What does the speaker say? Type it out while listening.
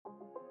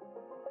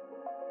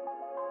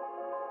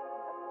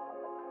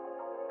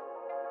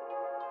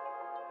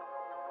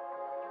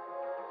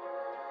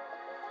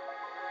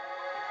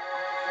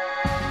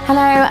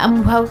Hello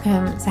and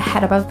welcome to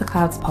Head Above the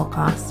Clouds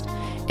podcast.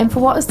 And for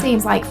what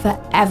seems like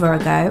forever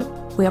ago,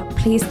 we are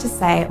pleased to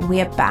say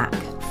we are back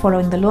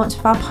following the launch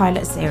of our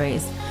pilot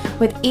series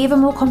with even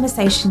more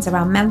conversations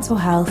around mental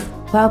health,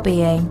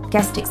 well-being,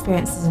 guest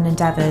experiences and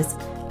endeavours,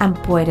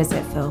 and boy does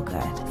it feel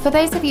good. For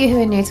those of you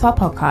who are new to our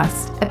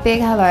podcast, a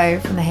big hello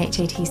from the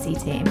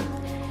HATC team.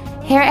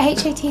 Here at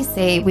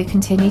HATC, we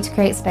continue to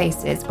create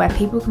spaces where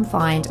people can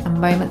find a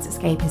moment's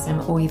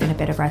escapism or even a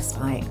bit of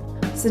respite.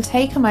 So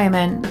take a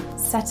moment,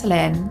 settle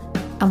in,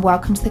 and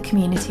welcome to the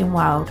community and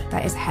world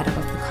that is Head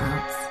Above the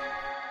Clouds.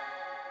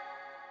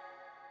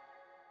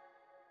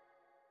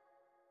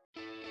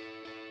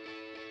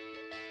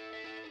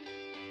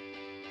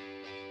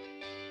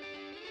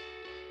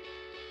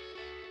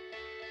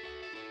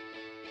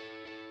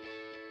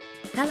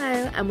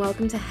 Hello and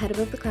welcome to Head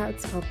Above the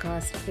Clouds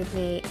podcast with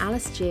me,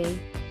 Alice G.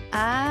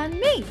 And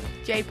me,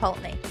 Jade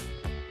Poultney.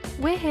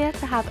 We're here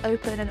to have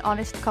open and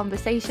honest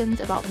conversations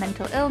about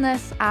mental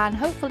illness and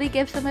hopefully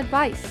give some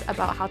advice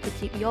about how to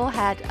keep your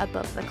head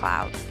above the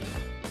clouds.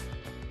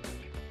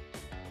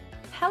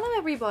 Hello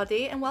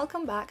everybody and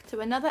welcome back to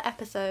another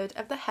episode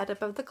of the Head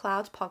Above the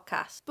Clouds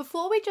podcast.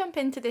 Before we jump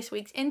into this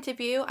week's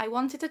interview, I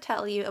wanted to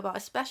tell you about a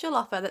special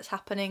offer that's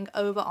happening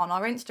over on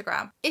our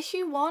Instagram.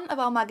 Issue 1 of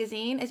our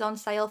magazine is on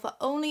sale for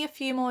only a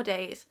few more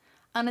days,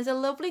 and as a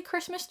lovely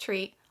Christmas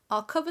treat,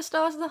 our cover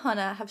stars of the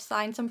Hunter have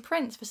signed some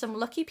prints for some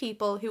lucky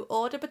people who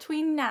order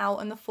between now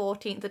and the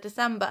 14th of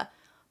December.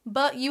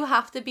 But you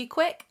have to be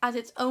quick as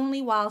it's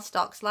only while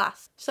stocks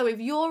last. So if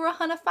you're a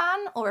Hunter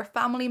fan or a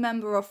family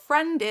member or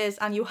friend is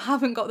and you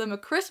haven't got them a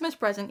Christmas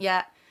present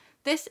yet,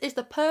 this is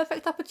the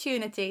perfect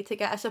opportunity to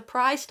get a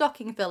surprise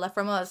stocking filler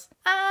from us.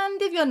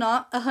 And if you're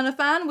not a Hunter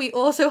fan, we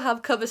also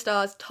have cover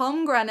stars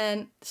Tom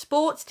Grennan,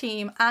 Sports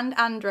Team and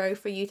Andro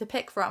for you to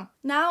pick from.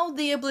 Now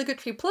the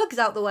obligatory plugs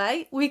out the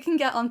way, we can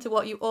get on to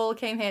what you all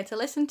came here to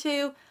listen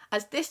to,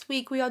 as this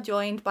week we are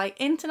joined by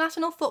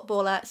international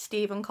footballer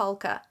Steven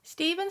Caulker.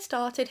 Steven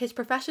started his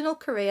professional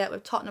career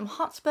with Tottenham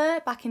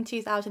Hotspur back in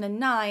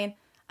 2009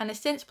 and has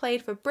since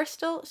played for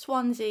Bristol,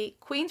 Swansea,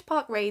 Queen's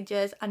Park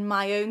Rangers and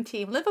my own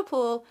team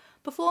Liverpool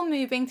before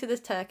moving to the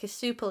Turkish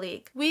Super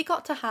League. We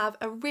got to have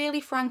a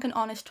really frank and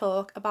honest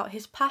talk about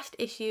his past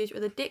issues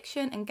with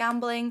addiction and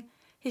gambling,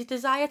 his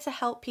desire to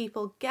help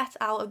people get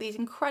out of these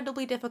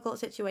incredibly difficult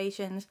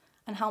situations,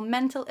 and how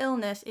mental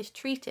illness is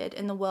treated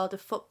in the world of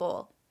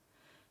football.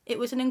 It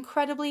was an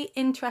incredibly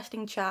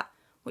interesting chat,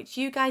 which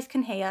you guys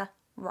can hear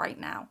right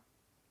now.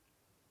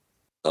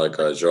 Hi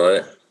guys, you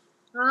alright?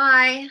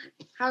 Hi,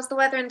 how's the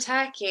weather in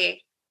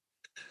Turkey?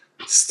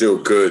 Still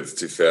good,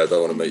 to be fair. I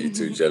don't want to make you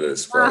too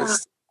jealous, but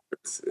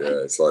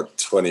it's like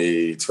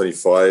 20,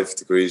 25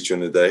 degrees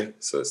during the day,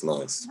 so it's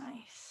nice.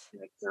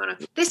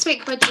 This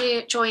week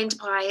we're joined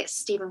by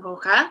Steven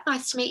Caulker.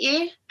 Nice to meet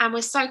you, and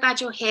we're so glad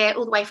you're here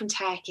all the way from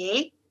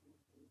Turkey.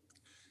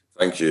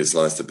 Thank you, it's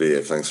nice to be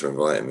here. Thanks for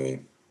inviting me.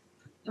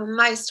 You're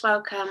most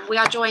welcome. We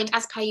are joined,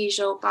 as per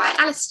usual, by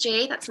Alice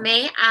G, that's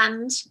me,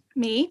 and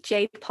me,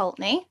 Jade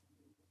Poultney.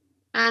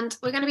 And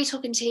we're going to be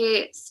talking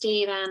to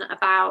Steven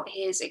about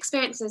his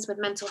experiences with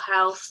mental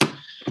health.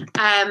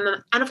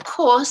 And of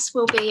course,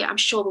 I'm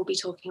sure we'll be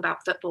talking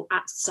about football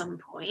at some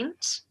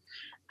point.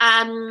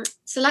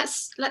 So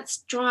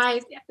let's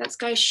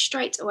go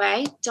straight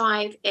away,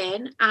 dive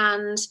in.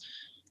 And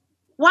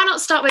why not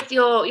start with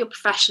your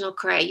professional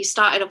career? You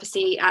started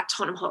obviously at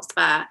Tottenham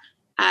Hotspur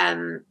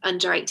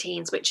under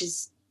 18s, which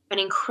is an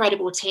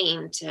incredible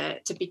team to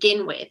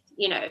begin with,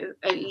 you know,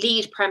 a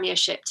lead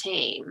Premiership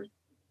team.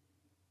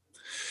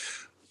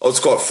 I was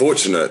quite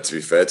fortunate, to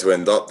be fair, to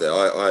end up there.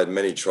 I had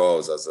many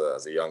trials as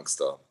a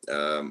youngster.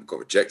 Got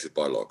rejected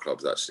by a lot of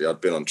clubs, actually.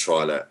 I'd been on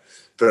trial at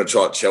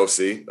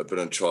Chelsea. I'd been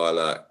on trial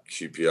at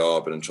QPR.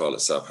 I'd been on trial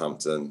at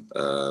Southampton.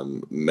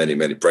 Many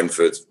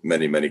Brentford,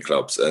 many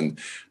clubs. And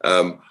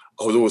I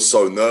was always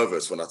so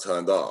nervous when I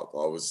turned up.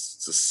 I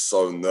was just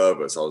so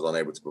nervous. I was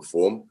unable to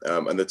perform.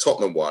 And the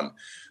Tottenham one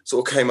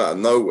sort of came out of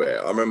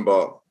nowhere. I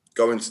remember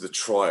going to the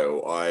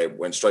trial, I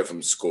went straight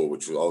from school,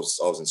 which was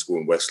I was in school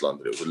in West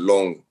London. It was a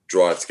long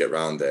drive to get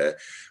around there.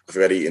 I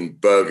think I'd eaten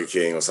Burger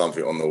King or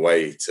something on the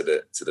way to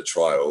the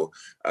trial.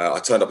 I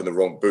turned up in the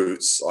wrong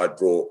boots. I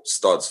brought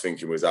studs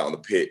thinking we was out on the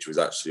pitch. It was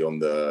actually on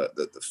the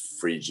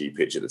 3G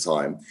pitch at the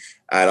time.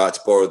 And I had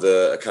to borrow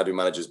the academy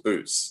manager's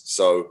boots.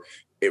 So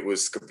it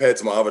was, compared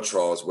to my other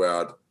trials where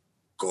I'd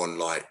gone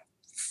like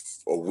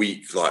a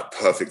week, like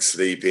perfect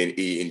sleeping,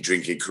 eating,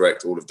 drinking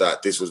correct, all of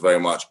that. This was very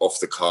much off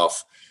the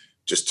cuff.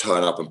 Just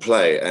turn up and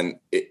play, and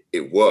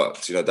it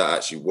worked. You know, that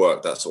actually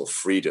worked. That sort of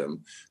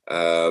freedom.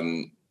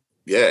 I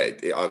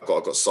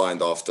got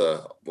signed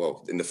after.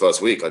 Well, in the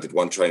first week, I did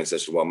one training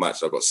session, one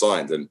match. I got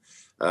signed, and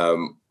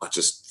I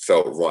just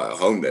felt right at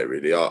home there.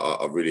 Really,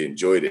 I really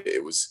enjoyed it.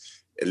 It was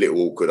a little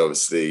awkward,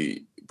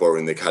 obviously,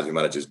 borrowing the academy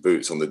manager's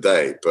boots on the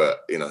day,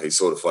 but you know, he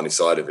saw the funny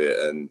side of it,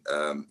 and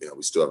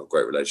we still have a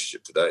great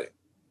relationship today.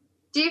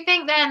 Do you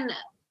think then,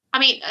 I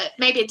mean,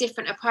 maybe a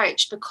different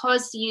approach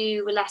because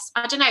you were less,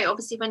 I don't know,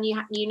 obviously when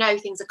you know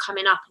things are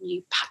coming up and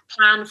you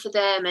plan for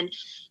them and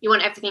you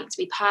want everything to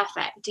be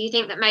perfect. Do you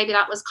think that maybe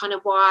that was kind of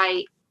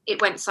why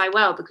it went so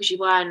well, because you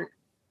weren't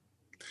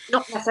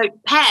not necessarily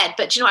prepared,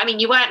 but do you know what I mean?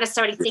 You weren't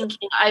necessarily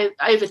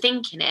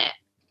overthinking it.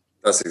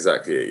 That's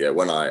exactly it. Yeah,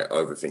 when I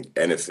overthink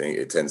anything,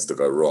 it tends to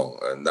go wrong,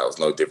 and that was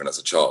no different as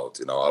a child.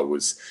 You know, I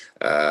was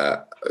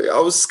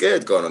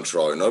scared going on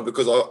trial, you know,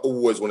 because I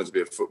always wanted to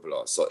be a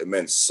footballer. So it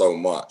meant so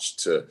much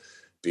to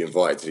be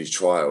invited to these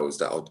trials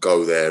that I'd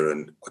go there,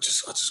 and I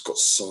just got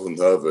so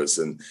nervous.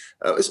 And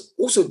it's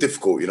also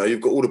difficult, you know. You've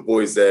got all the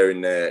boys there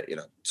in their, you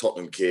know,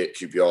 Tottenham kit,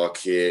 QPR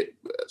kit,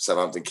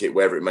 Southampton kit,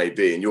 wherever it may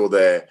be, and you're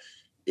there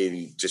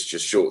in just your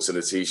shorts and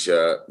a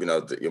t-shirt, you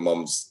know, that your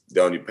mum's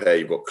the only pair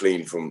you've got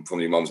clean from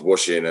your mum's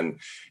washing, and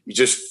you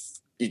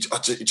just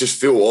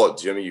feel odd.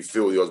 Do you know what I mean? You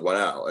feel the odds one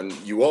out, and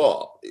you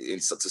are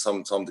to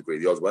some degree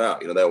the odds one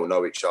out. You know, they all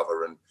know each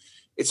other, and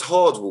it's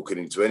hard walking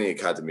into any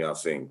academy, I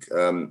think.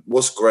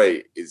 What's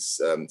great is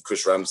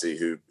Chris Ramsey,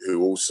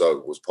 who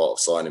also was part of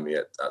signing me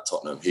at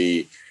Tottenham.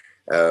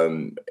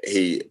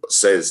 He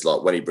says,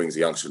 like, when he brings a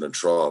youngster in a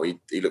trial,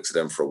 he looks at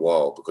them for a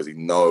while because he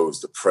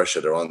knows the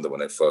pressure they're under when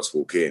they first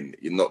walk in.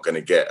 You're not going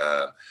to get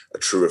a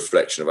true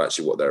reflection of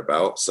actually what they're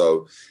about.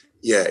 So,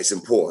 yeah, it's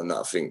important that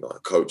I think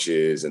like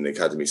coaches and the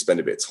academy spend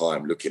a bit of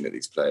time looking at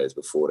these players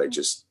before they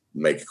just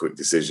make a quick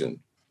decision.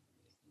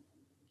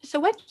 So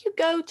when did you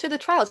go to the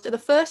trials? To the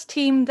first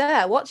team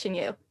there watching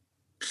you?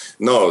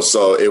 No,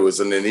 so it was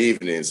in the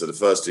evening. So the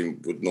first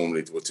team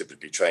would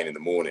typically train in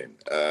the morning.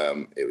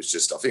 It was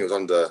just, I think it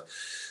was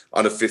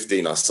under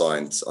 15 I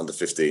signed, under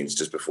 15s,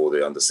 just before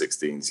the under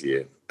 16s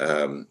year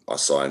I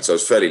signed. So it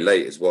was fairly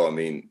late as well. I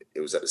mean, it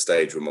was at the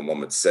stage where my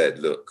mum had said,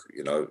 look,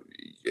 you know,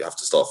 you have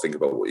to start thinking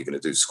about what you're going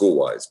to do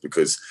school-wise,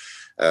 because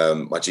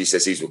my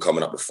GCSEs were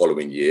coming up the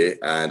following year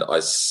and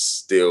I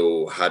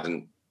still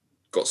hadn't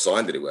got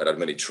signed anywhere. I'd had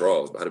many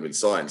trials, but hadn't been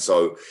signed.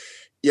 So,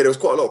 yeah, there was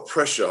quite a lot of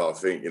pressure, I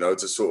think, you know,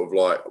 to sort of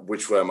like,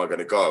 which way am I going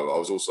to go? I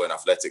was also in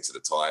athletics at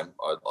the time.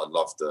 I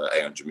loved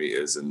 800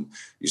 metres and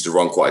used to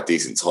run quite a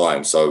decent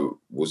time. So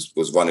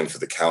was running for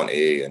the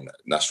county and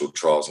national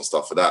trials and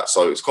stuff for that.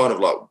 So it's kind of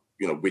like,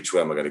 you know, which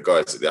way am I going to go?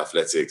 Is it the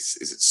athletics?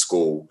 Is it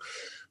school?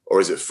 Or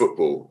is it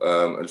football?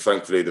 And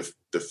thankfully,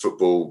 the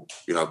football,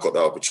 you know, I got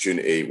that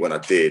opportunity when I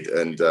did.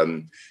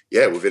 And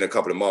yeah, within a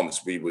couple of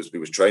months, we was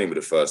training with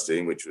the first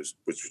team, which was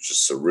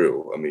just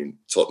surreal. I mean,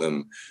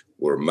 Tottenham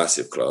were a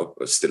massive club,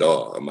 or still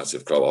are a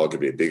massive club,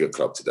 arguably a bigger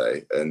club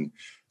today. And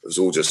it was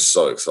all just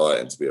so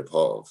exciting to be a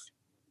part of.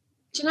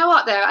 Do you know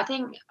what, though? I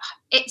think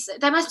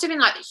there must have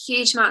been like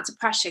huge amounts of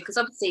pressure, because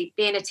obviously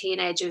being a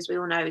teenager, as we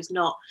all know, is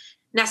not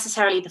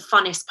necessarily the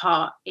funnest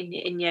part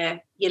in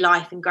your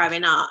life and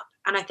growing up.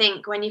 And I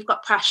think when you've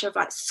got pressure of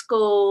like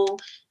school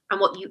and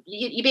what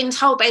you've been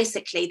told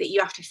basically that you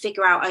have to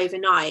figure out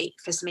overnight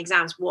for some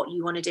exams what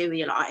you want to do with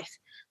your life.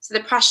 So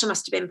the pressure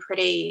must have been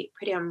pretty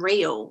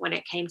unreal when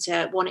it came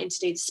to wanting to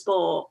do the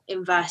sport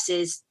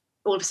versus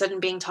all of a sudden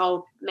being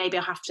told maybe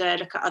I have to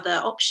look at other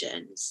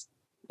options.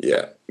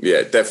 Yeah,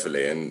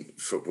 definitely. And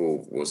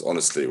football was,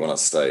 honestly, when I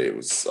say it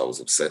was, I was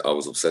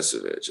obsessed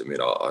with it. I mean,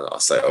 I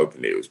say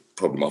openly, it was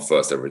probably my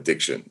first ever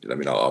addiction. You know, I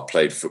mean, I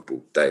played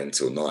football day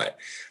until night,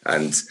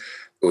 and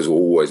it was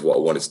always what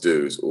I wanted to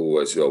do. It was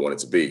always who I wanted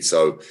to be.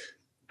 So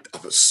I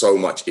put so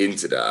much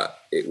into that.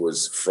 It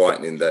was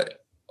frightening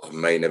that I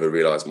may never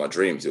realise my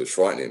dreams. It was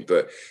frightening,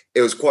 but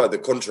it was quite the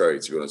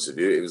contrary, to be honest with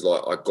you. It was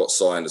like I got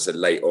signed, I said,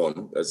 late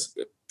on, as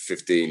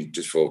 15,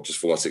 just for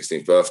my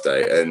 16th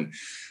birthday, and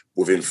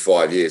within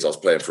 5 years, I was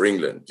playing for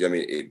England. Do you know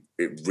what I mean?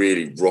 It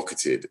really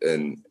rocketed,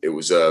 and it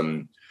was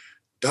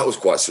that was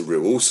quite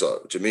surreal also. Do you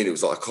know what I mean? It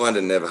was like I kind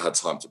of never had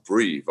time to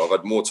breathe. I've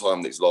had more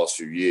time these last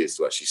few years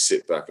to actually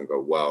sit back and go,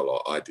 wow,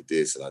 like I did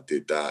this and I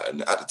did that.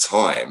 And at the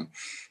time,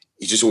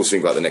 you just always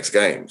think about the next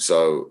game.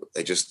 So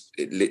it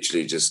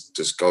literally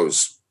just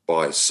goes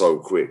by so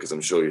quick, because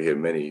I'm sure you hear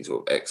many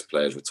sort of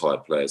ex-players,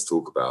 retired players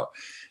talk about,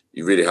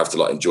 you really have to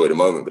like enjoy the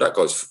moment, but that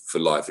goes for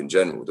life in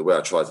general. The way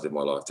I try to live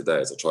my life today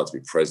is I try to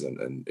be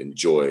present and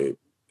enjoy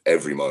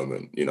every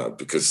moment, you know,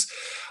 because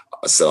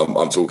so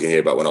I'm talking here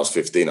about when I was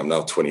 15, I'm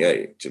now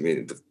 28. Do you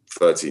mean the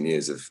 13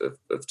 years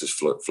have just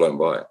flown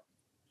by?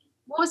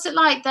 What was it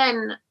like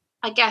then?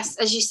 I guess,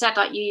 as you said,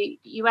 like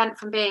you went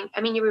from being,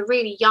 I mean, you were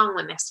really young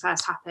when this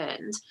first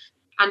happened,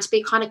 and to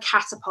be kind of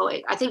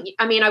catapulted. I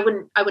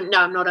wouldn't know.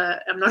 I'm not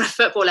a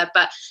footballer,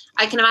 but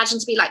I can imagine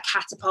to be like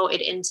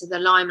catapulted into the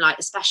limelight,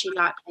 especially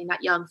like playing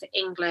that young for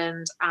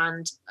England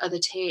and other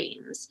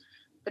teams.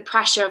 The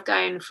pressure of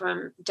going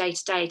from day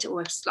to day to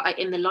almost like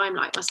in the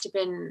limelight must have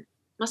been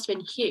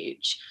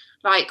huge.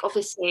 Like,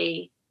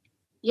 obviously,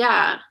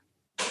 yeah.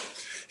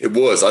 It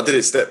was. I did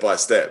it step by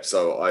step.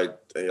 So I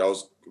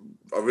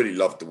really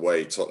loved the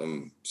way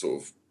Tottenham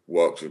sort of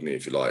worked with me,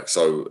 if you like.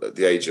 So at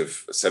the age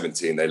of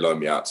 17, they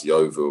loaned me out to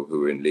Yeovil, who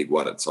were in League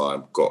One at the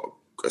time. Got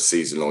a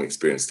season-long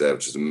experience there,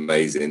 which was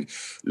amazing.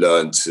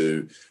 Learned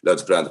to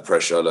play under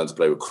pressure, learned to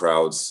play with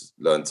crowds,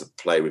 learned to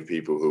play with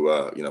people who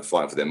are, you know,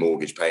 fighting for their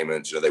mortgage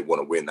payments. You know, they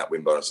want to win. That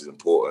win bonus is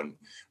important.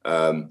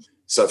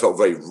 So it felt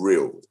very real. Do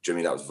you know what I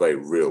mean? That was very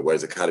real.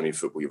 Whereas academy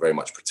football, you're very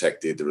much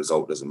protected. The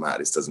result doesn't matter.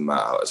 This doesn't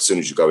matter. As soon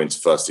as you go into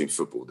first team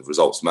football, the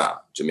results matter.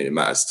 Do you know what I mean?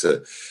 It matters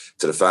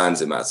to the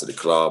fans. It matters to the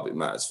club. It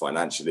matters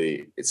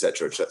financially,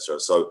 etc., etc.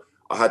 So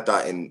I had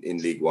that in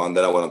League One.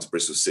 Then I went on to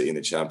Bristol City in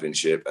the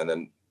Championship. And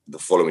then the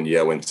following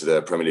year, I went to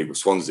the Premier League with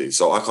Swansea.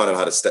 So I kind of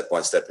had a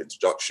step-by-step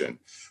introduction.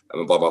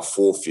 And by my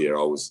fourth year,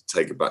 I was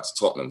taken back to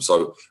Tottenham.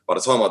 So by the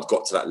time I'd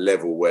got to that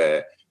level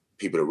where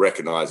people are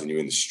recognising you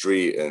in the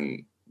street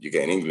and you're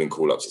getting England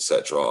call-ups,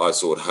 etc., I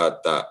sort of had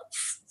that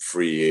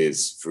 3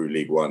 years through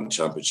League One,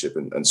 Championship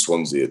and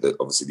Swansea,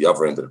 obviously the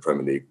other end of the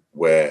Premier League,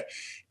 where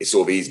it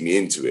sort of eased me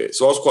into it.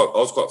 So I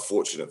was quite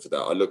fortunate for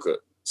that. I look at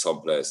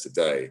some players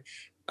today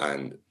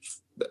and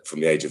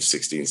from the age of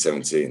 16,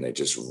 17, they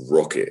just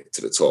rocket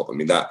to the top. I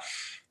mean, that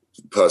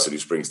person who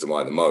springs to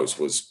mind the most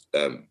was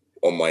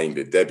on my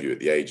England debut at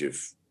the age of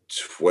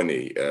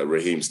 20.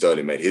 Raheem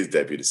Sterling made his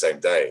debut the same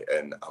day.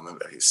 And I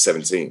remember he was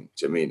 17.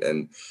 Do you know what I mean?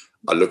 And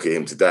I look at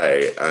him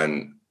today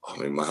and I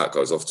mean, my hat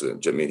goes off to him.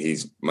 Do you know what I mean?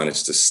 He's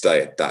managed to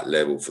stay at that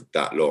level for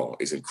that long.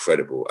 It's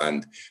incredible.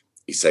 And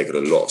he's taken a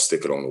lot of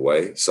stick along the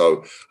way.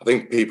 So I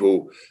think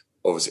people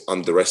obviously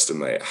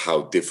underestimate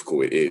how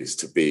difficult it is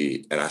to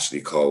be an Ashley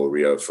Cole,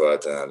 Rio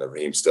Ferdinand,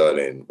 Raheem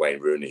Sterling, Wayne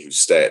Rooney, who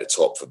stay at the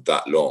top for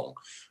that long.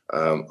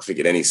 I think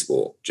in any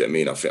sport, do you know what I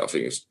mean? I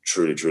think it's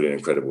truly, truly an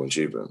incredible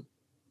achievement.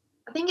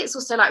 I think it's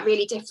also like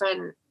really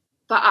different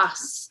for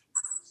us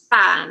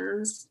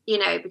fans, you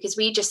know, because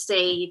we just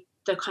see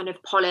the kind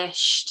of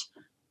polished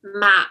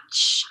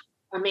match.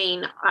 I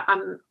mean,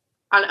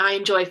 I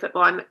enjoy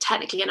football. I'm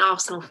technically an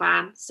Arsenal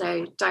fan,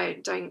 so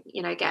don't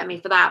you know, get at me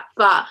for that.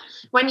 But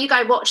when you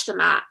go watch the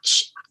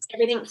match,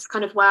 everything's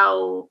kind of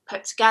well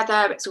put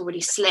together. It's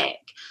already slick,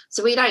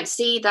 so we don't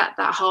see that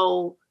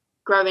whole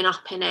growing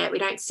up in it. We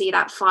don't see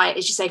that fight,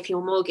 as you say, for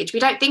your mortgage. We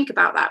don't think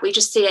about that. We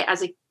just see it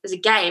as a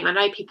game. I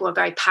know people are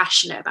very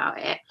passionate about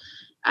it,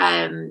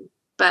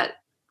 but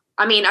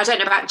I mean, I don't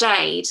know about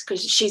Jade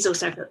because she's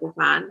also a football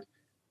fan.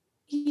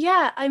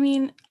 Yeah, I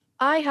mean,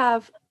 I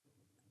have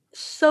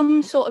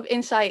some sort of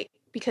insight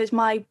because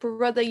my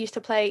brother used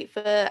to play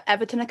for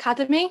Everton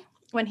Academy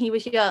when he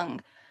was young.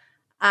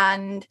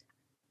 And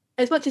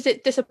as much as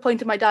it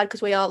disappointed my dad,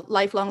 because we are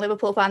lifelong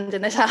Liverpool fans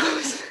in this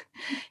house,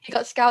 he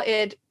got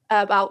scouted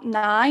about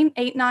 9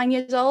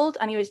 years old,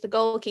 and he was the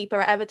goalkeeper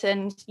at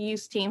Everton's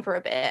youth team for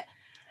a bit.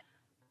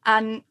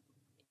 And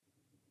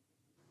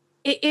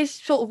it is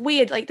sort of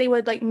weird, like they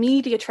were like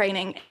media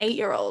training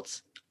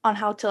 8-year-olds on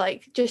how to,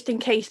 like, just in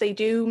case they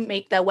do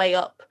make their way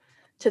up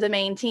to the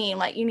main team,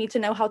 like you need to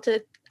know how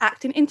to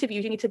act in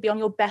interviews, you need to be on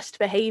your best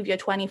behavior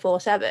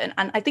 24/7.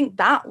 And I think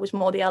that was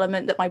more the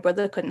element that my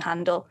brother couldn't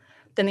handle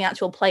than the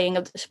actual playing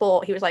of the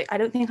sport. He was like, I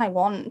don't think I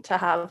want to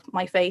have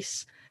my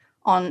face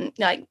on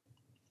like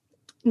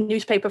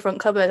newspaper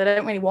front covers. I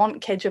don't really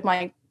want kids with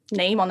my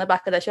name on the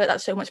back of their shirt.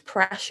 That's so much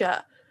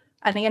pressure.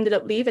 And he ended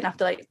up leaving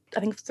after like,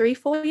 I think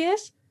 3-4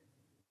 years.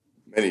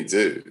 Many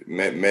do.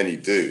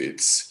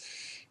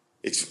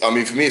 It's, I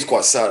mean, for me, it's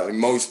quite sad. I mean,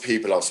 most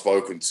people I've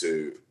spoken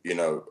to, you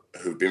know,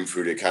 who've been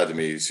through the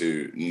academies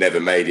who never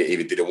made it,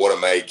 either didn't want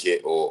to make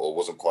it or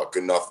wasn't quite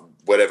good enough,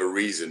 whatever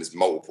reason, there's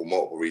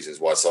multiple reasons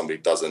why somebody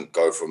doesn't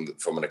go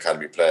from an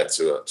academy player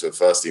to a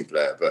first team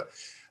player. But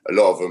a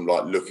lot of them,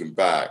 like looking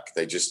back,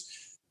 they just,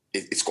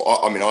 it's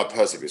got, I mean, I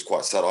personally, it's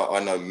quite sad.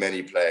 I know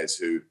many players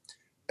who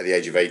at the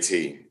age of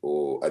 18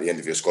 or at the end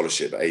of your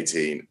scholarship at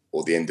 18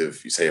 or the end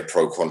of, you say, a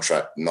pro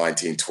contract,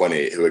 19,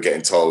 20, who are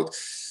getting told,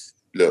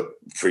 look,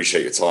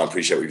 appreciate your time,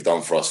 appreciate what you've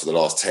done for us for the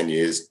last 10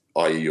 years,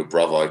 i.e. your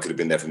brother. I could have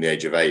been there from the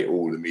age of 8,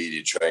 all the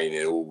media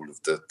training, all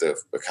of the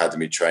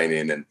academy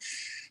training and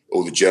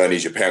all the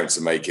journeys your parents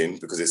are making,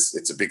 because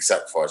it's a big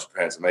sacrifice your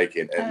parents are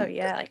making. And, oh,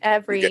 yeah, like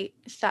every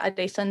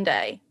Saturday,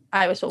 Sunday,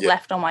 I was sort of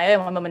left on my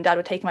own. My mum and dad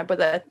would take my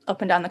brother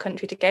up and down the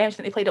country to games. I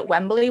think they played at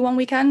Wembley one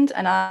weekend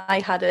and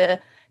I had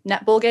a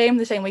netball game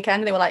the same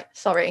weekend. And they were like,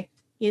 sorry,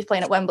 he's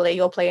playing at Wembley,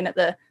 you're playing at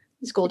the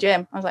school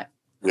gym. I was like,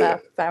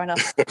 fair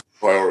enough.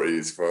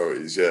 Priorities,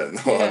 yeah.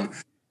 No, yeah.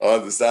 I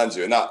understand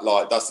you. And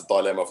that's the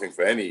dilemma, I think,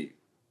 for any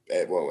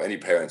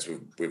parents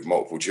with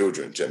multiple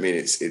children. Do you know what I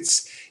mean?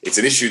 It's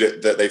an issue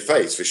that they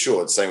face, for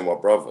sure. The same with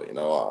my brother. You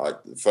know,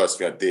 the first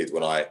thing I did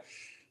when I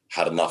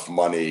had enough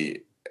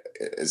money,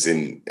 as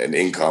in an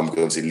income,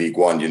 because obviously League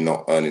One, you're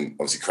not earning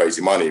obviously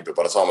crazy money, but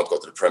by the time I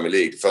got to the Premier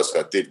League, the first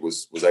thing I did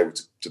was able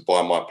to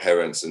buy my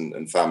parents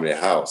and family a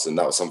house. And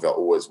that was something I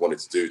always wanted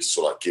to do, to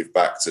sort of like give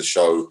back, to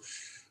show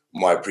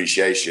my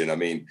appreciation. I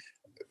mean,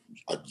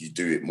 you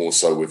do it more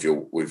so with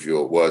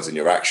your words and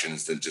your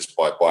actions than just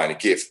by buying a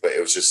gift. But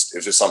it was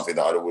just something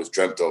that I'd always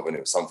dreamt of, and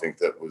it was something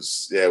that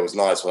was it was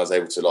nice when I was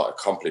able to like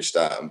accomplish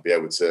that and be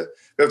able to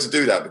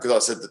do that, because I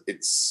said that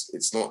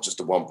it's not just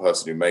the one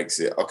person who makes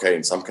it. Okay,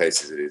 in some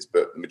cases it is,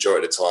 but the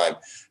majority of the time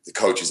the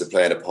coaches are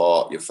playing a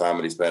part, your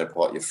family's playing a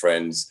part, your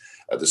friends,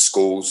 the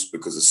schools,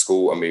 because the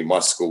school, I mean, my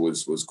school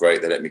was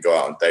great. They let me go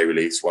out on day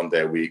release 1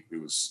 day a week. We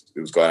was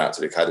going out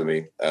to the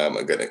academy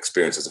and getting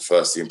experience as a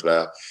first team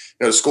player.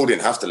 The school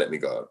didn't have to let me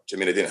go. Do you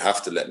mean they didn't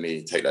have to let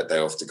me take that day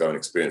off to go and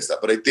experience that?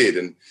 But they did,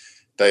 and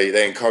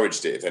they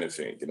encouraged it, if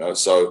anything, you know.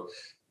 So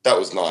that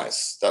was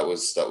nice. That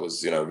was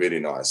really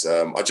nice.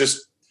 I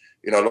just,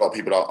 a lot of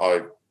people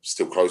I'm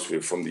still close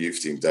with from the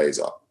youth team days.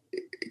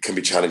 It can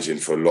be challenging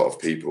for a lot of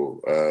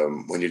people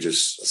when you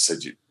just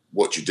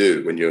what you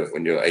do when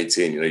you're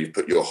 18. You've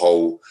put your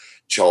whole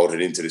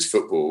childhood into this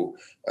football.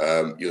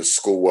 Your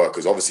schoolwork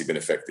has obviously been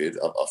affected.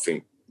 I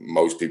think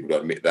most people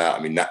don't admit that.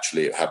 I mean,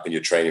 naturally it happened.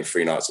 You're training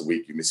 3 nights a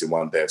week. You're missing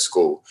 1 day of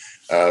school.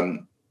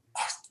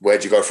 Where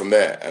do you go from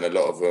there? And a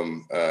lot of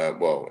them,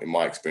 in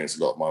my experience,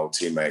 a lot of my old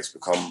teammates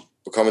become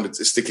in a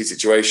sticky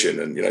situation,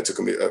 and it took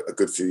them a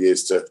good few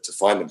years to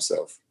find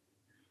themselves.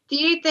 Do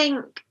you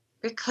think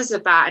because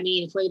of that, I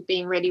mean, if we're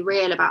being really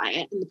real about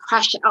it, and the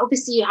pressure,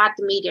 obviously you had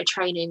the media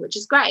training, which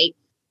is great.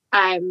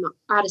 I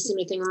had a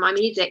similar thing with my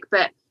music,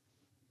 but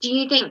do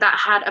you think that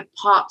had a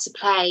part to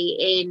play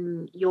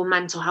in your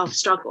mental health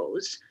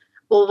struggles?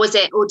 Or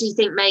do you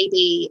think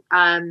maybe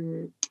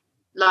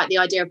like the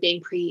idea of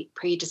being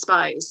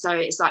predisposed? So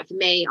it's like, for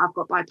me, I've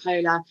got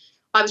bipolar.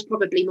 I was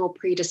probably more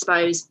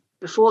predisposed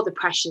before the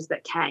pressures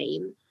that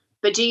came.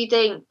 But do you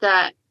think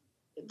that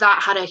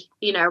had a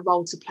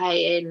role to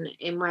play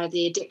in where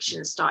the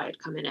addiction started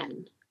coming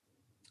in?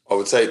 I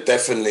would say it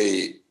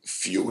definitely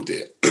fueled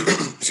it.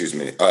 Excuse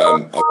me.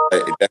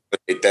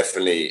 It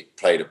definitely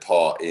played a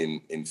part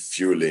in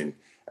fueling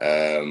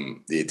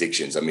the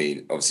addictions. I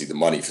mean, obviously the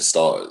money for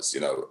starters.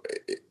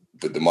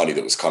 The money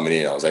that was coming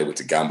in, I was able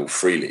to gamble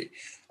freely.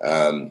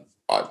 I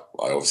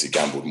obviously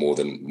gambled more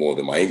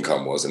than my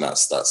income was, and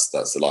that's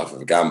the life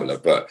of a gambler.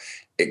 But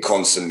it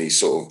constantly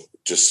sort of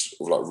just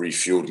like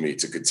refueled me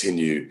to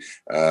continue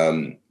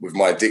with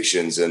my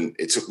addictions, and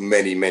it took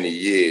many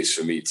years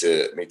for me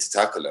to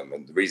tackle them.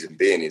 And the reason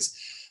being is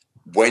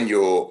when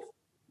you're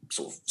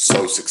sort of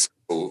so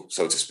successful,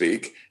 so to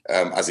speak,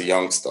 as a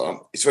youngster,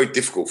 it's very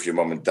difficult for your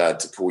mum and dad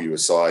to pull you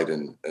aside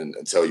and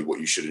tell you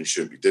what you should and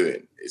shouldn't be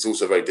doing. It's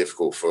also very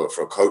difficult for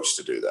a coach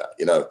to do that.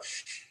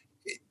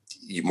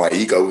 My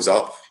ego was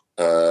up.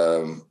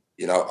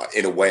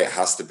 In a way it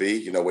has to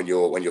be. When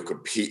you're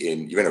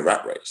competing, you're in a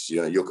rat race.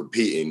 You're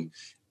competing.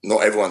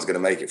 Not everyone's going to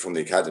make it from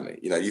the academy.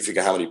 You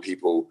figure how many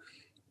people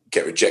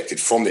get rejected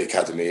from the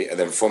academy, and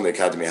then from the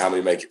academy, how many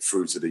make it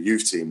through to the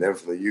youth team, then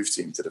from the youth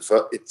team to the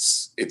first.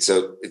 It's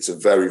a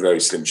very,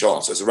 very slim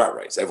chance. So it's a rat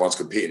race. Everyone's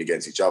competing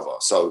against each other.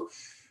 So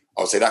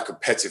I would say that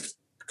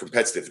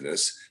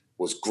competitiveness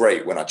was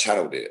great when I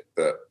channeled it,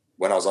 but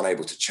when I was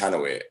unable to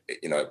channel it,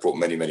 it brought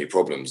many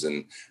problems.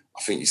 And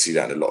I think you see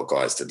that in a lot of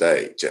guys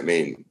today. Do you know what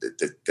I mean?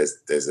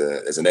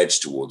 There's an edge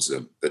towards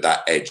them, but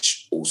that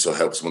edge also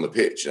helps them on the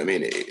pitch. You know what I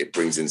mean? It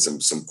brings in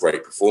some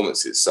great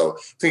performances. So I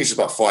think it's just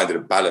about finding a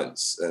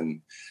balance.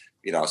 And,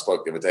 I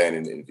spoke the other day in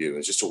an interview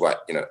and just talk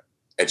about,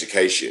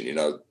 education.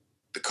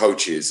 The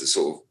coaches are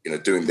sort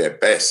of, doing their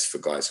best for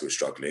guys who are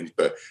struggling,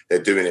 but they're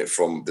doing it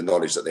from the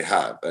knowledge that they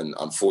have. And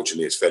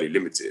unfortunately, it's fairly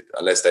limited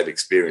unless they've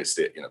experienced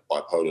it,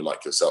 bipolar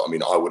like yourself. I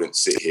mean, I wouldn't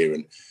sit here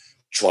and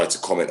try to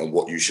comment on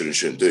what you should and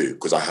shouldn't do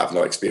because I have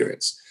no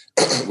experience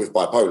with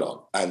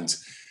bipolar. And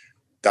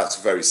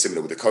that's very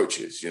similar with the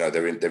coaches.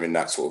 They're in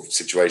that sort of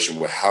situation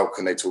where how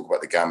can they talk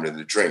about the gambling and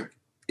the drink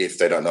if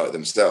they don't know it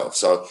themselves?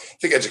 So I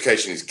think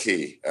education is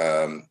key.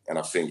 And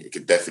I think it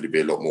could definitely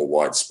be a lot more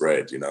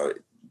widespread,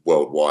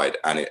 worldwide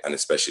and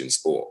especially in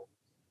sport.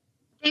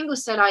 I think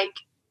also, like,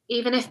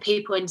 even if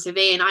people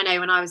intervene, I know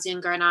when I was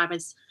younger and I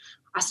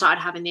started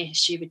having the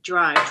issue with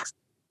drugs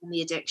and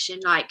the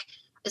addiction, like,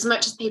 as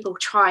much as people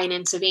try and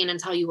intervene and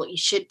tell you what you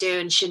should do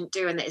and shouldn't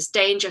do and that it's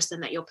dangerous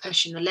and that you're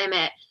pushing the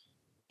limit,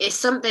 it's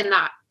something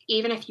that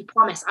even if you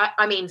promise,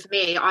 I mean, for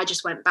me, I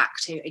just went back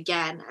to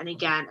again and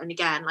again and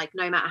again, like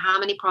no matter how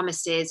many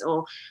promises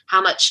or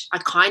how much I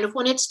kind of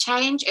wanted to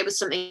change, it was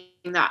something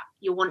that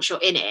once you're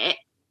in it,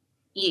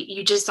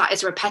 you just, like,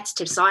 it's a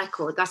repetitive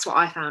cycle. That's what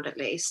I found, at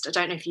least. I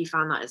don't know if you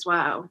found that as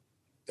well.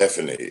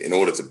 Definitely. In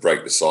order to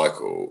break the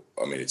cycle,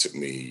 I mean, it took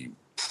me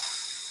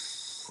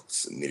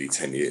nearly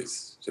 10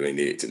 years. So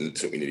it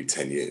took me nearly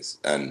 10 years.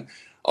 And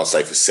I'll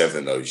say for 7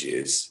 of those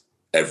years,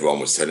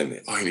 everyone was telling me,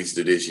 oh, you need to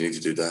do this, you need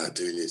to do that,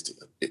 do this.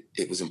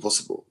 It was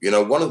impossible.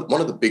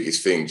 One of the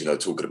biggest things,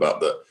 talking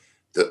about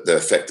the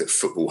effect that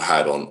football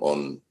had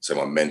on, say,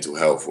 my mental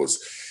health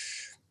was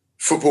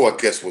football, I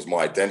guess, was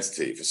my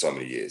identity for so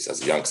many years.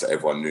 As a youngster,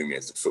 everyone knew me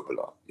as a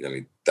footballer. I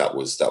mean, that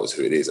was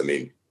who it is. I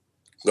mean,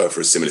 going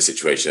through a similar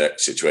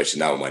situation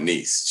now with my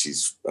niece.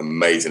 She's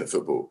amazing at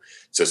football.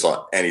 So it's like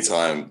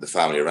anytime the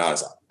family around,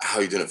 it's like, how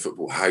are you doing at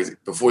football?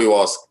 Before you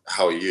ask,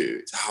 how are you?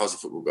 It's, how's the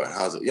football going?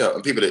 How's it?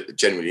 And people are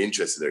genuinely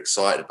interested, they're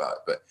excited about it,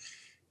 but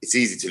it's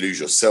easy to lose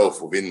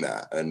yourself within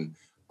that. And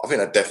I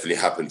think that definitely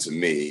happened to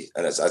me,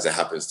 and as it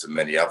happens to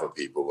many other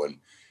people.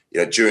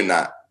 And, during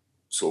that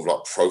sort of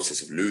like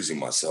process of losing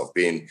myself,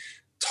 being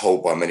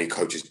told by many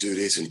coaches, do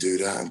this and do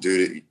that and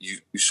do it,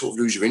 you sort of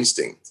lose your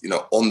instinct,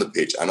 on the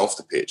pitch and off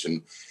the pitch.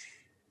 And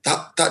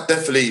that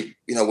definitely,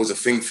 was a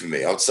thing for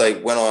me. I would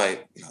say when I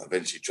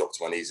eventually dropped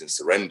to my knees and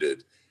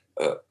surrendered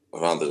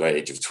around the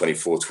age of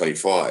 24,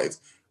 25,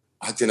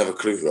 I didn't have a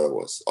clue who I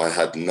was. I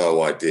had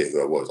no idea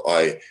who I was.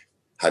 I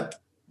had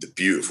the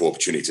beautiful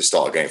opportunity to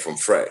start again from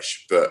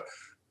fresh. But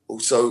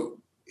also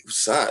it was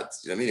sad.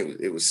 You know what I mean?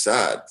 It was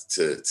sad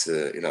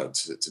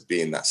to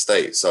be in that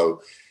state.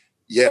 So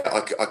yeah,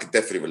 I could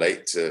definitely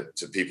relate to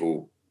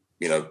people,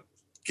 you know,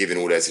 giving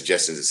all their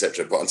suggestions,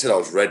 etc. But until I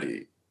was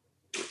ready,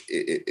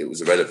 it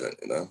was irrelevant,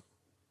 you know.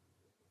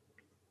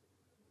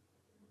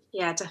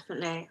 Yeah,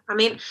 definitely. I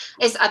mean,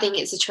 I think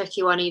it's a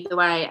tricky one either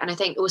way. And I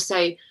think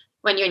also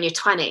when you're in your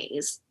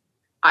 20s,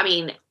 I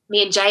mean,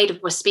 me and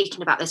Jade were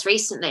speaking about this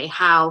recently,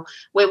 how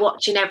we're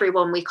watching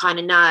everyone we kind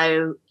of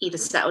know either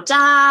settle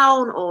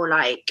down or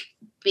like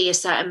be a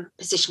certain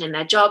position in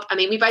their job. I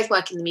mean, we both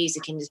work in the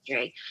music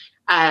industry,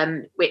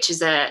 which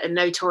is a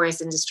notorious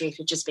industry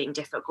for just being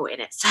difficult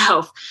in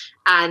itself.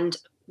 And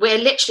we're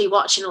literally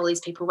watching all these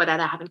people, whether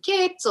they're having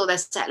kids or they're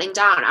settling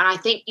down. And I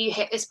think you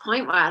hit this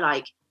point where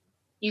like,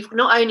 you've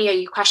not only are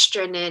you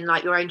questioning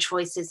like your own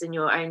choices and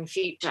your own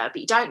future,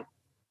 but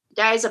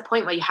there is a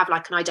point where you have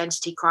like an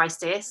identity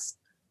crisis.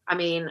 I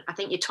mean, I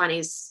think your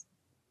 20s,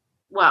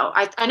 well,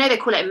 I know they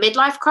call it a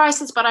midlife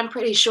crisis, but I'm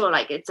pretty sure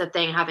like it's a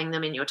thing having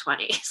them in your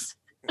 20s.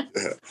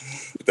 Yeah,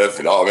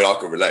 definitely. I mean, I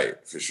can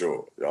relate for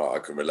sure. I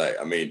can relate.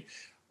 I mean,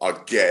 I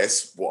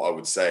guess what I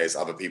would say is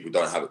other people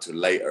don't have it till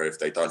later if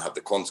they don't have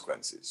the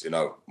consequences. You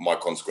know, my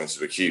consequences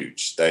were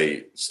huge.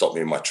 They stopped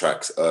me in my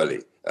tracks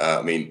early.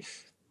 I mean,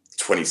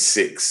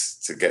 26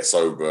 to get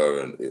sober,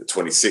 and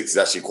 26 is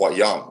actually quite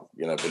young,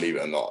 you know, believe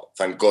it or not.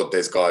 Thank God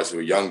there's guys who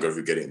are younger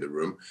who get it in the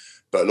room,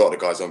 but a lot of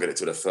the guys don't get it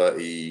till they're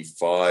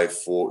 35,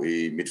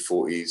 40,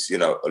 mid-40s, you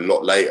know, a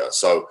lot later.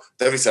 So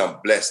definitely say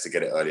I'm blessed to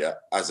get it earlier,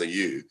 as are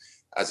you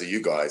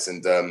guys.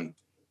 And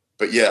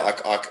but yeah,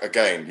 I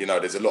again, you know,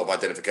 there's a lot of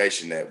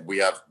identification there. We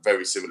have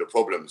very similar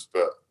problems,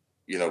 but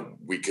you know,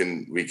 we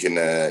can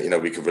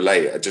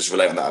relate. Just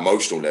relate on that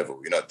emotional level,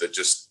 you know, that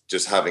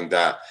just having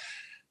that.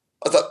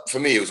 I thought for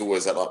me, it was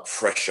always that like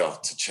pressure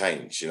to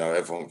change. You know,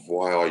 everyone,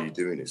 why are you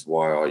doing this?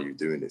 Why are you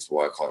doing this?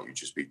 Why can't you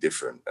just be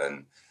different?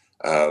 And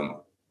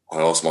I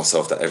ask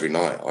myself that every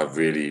night. I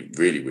really,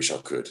 really wish I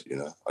could. You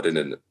know, I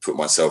didn't put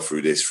myself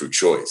through this through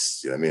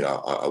choice. You know what I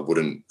mean? I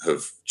wouldn't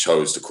have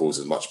chose to cause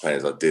as much pain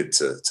as I did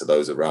to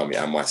those around me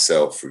and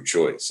myself through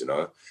choice. You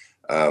know,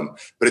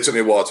 but it took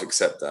me a while to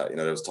accept that. You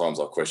know, there was times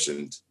I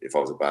questioned if I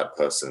was a bad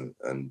person,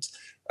 and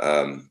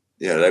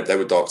they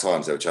were dark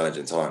times. They were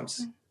challenging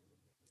times.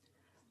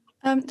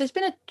 There's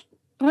been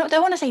I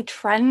don't want to say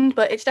trend,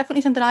 but it's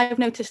definitely something I've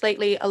noticed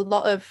lately. A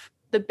lot of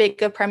the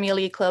bigger Premier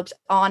League clubs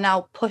are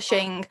now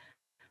pushing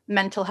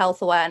mental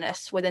health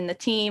awareness within the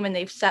team, and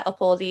they've set up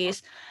all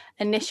these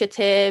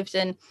initiatives,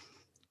 and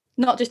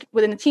not just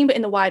within the team, but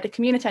in the wider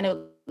community. I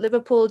know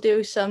Liverpool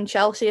do some,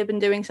 Chelsea have been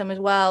doing some as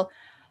well.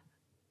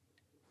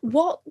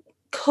 What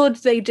could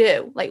they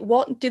do? Like,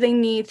 what do they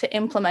need to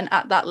implement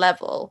at that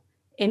level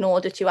in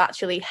order to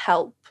actually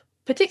help,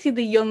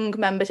 particularly the young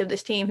members of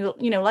this team who,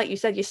 you know, like you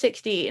said, you're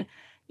 16,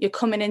 you're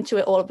coming into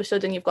it all of a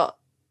sudden, you've got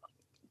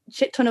a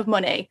shit ton of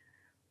money,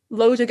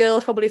 loads of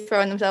girls probably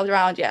throwing themselves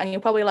around you, and you're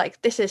probably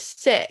like, this is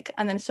sick.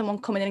 And then someone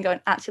coming in and going,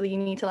 actually, you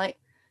need to like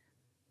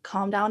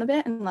calm down a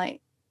bit and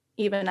like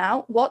even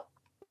out. What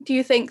do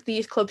you think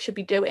these clubs should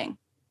be doing?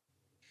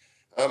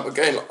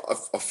 Again,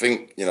 I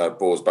think, you know, it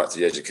boils back to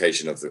the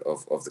education of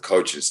the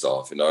coaching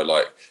staff. You know,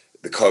 like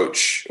the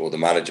coach or the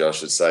manager, I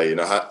should say, you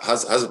know,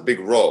 has a big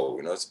role.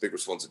 You know, it's a big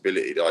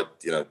responsibility.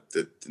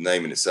 The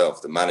name in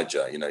itself, the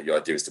manager. You know, your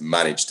idea is to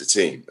manage the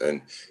team,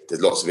 and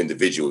there's lots of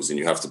individuals, and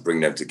you have to bring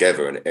them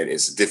together, and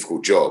it's a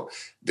difficult job.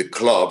 The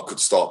club could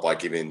start by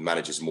giving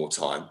managers more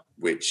time,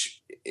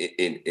 which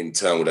in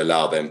turn would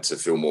allow them to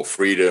feel more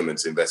freedom and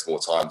to invest more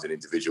time in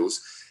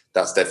individuals.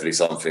 That's definitely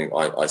something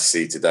I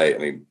see today. I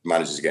mean,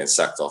 managers are getting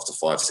sacked after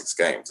 5-6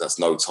 games. That's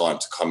no time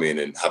to come in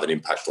and have an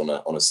impact on a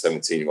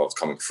 17-year-old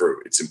coming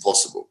through. It's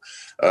impossible.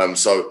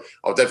 So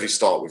I'll definitely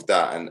start with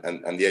that,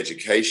 and the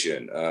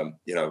education.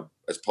 You know,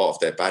 as part of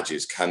their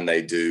badges, can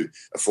they do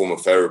a form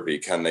of therapy?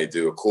 Can they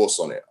do a course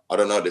on it? I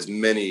don't know. There's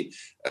many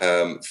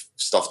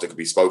stuff that could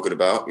be spoken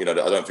about. You know,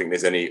 I don't think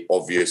there's any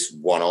obvious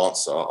one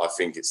answer. I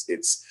think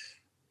it's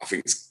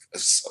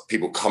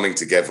people coming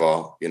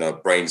together, you know,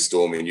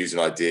 brainstorming, using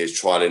ideas,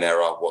 trial and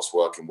error, what's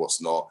working,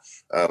 what's not.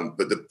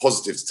 But the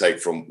positive to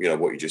take from, you know,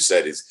 what you just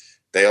said is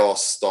they are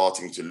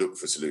starting to look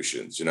for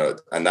solutions, you know,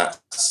 and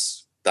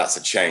that's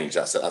a change.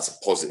 That's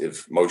a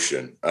positive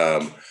motion.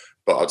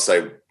 But I'd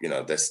say, you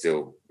know, they're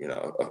still, you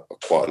know,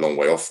 quite a long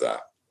way off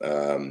that.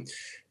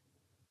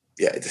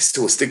 There's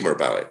still a stigma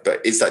about it.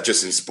 But is that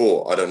just in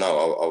sport? I don't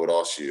know. I would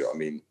ask you. I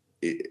mean,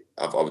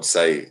 I would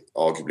say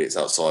arguably it's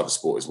outside of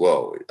sport as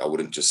well. I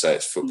wouldn't just say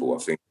it's football. I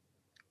think,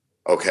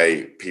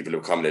 okay, people are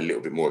becoming a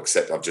little bit more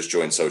accepted. I've just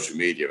joined social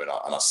media, and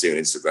I see on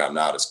Instagram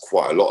now there's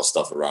quite a lot of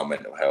stuff around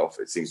mental health.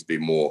 It seems to be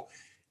more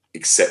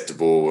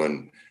acceptable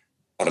and,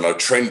 I don't know,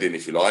 trending,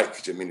 if you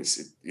like. I mean, it's,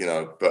 you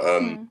know, but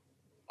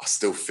I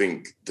still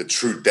think the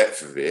true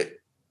depth of it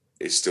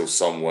is still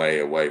some way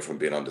away from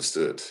being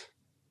understood.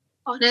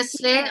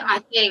 Honestly, I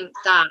think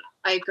that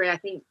I agree. I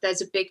think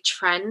there's a big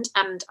trend,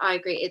 and I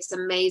agree. It's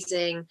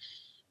amazing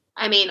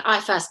I mean, I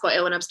first got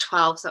ill when I was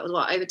 12, so that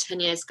was over 10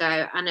 years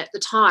ago. And at the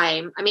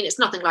time, I mean, it's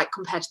nothing like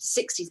compared to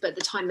the 60s, but at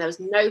the time there was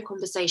no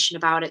conversation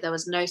about it. There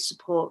was no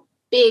support,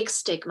 big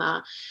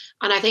stigma.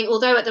 And I think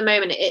although at the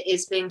moment it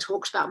is being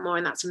talked about more,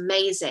 and that's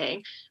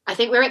amazing, I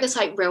think we're at this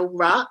like real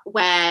rut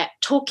where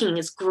talking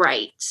is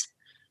great,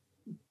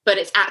 but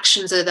it's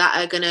actions that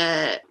are going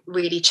to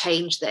really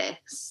change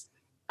this.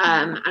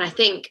 And I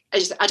think,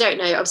 I don't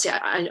know, obviously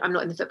I'm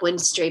not in the football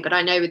industry, but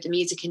I know with the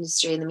music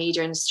industry and the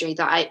media industry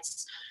that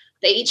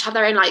they each have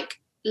their own like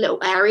little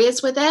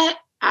areas with it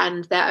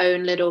and their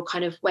own little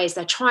kind of ways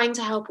they're trying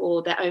to help,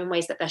 or their own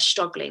ways that they're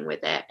struggling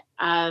with it.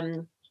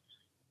 And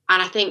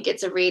I think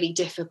it's a really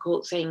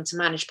difficult thing to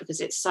manage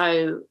because it's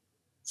so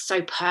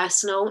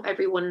personal.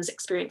 Everyone's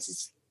experience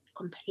is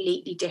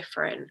completely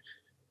different.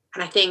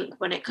 And I think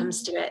when it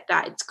comes to it,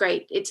 that it's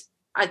great.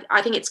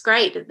 I think it's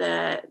great that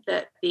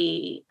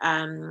the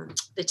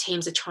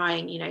teams are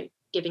trying, you know,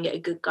 giving it a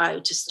good go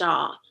to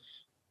start.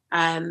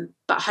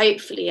 But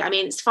hopefully, I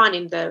mean, it's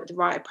finding the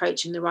right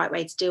approach and the right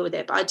way to deal with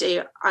it. But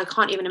I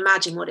can't even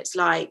imagine what it's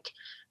like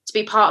to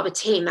be part of a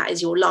team that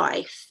is your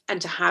life,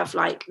 and to have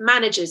like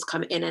managers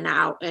come in and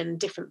out and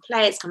different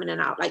players come in and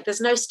out. Like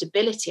there's no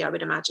stability, I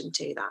would imagine,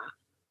 to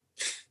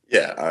that.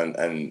 Yeah,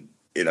 and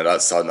you know,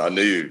 that's, I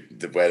knew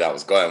where that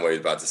was going, what you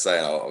were about to say,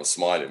 and I was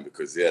smiling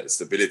because, yeah, the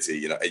stability,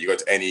 you know, you go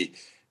to any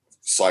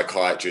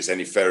psychiatrist,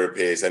 any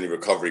therapist, any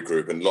recovery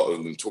group, and a lot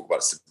of them talk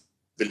about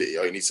stability.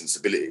 Oh, you need some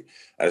stability.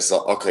 And it's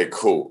like, okay,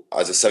 cool.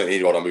 As a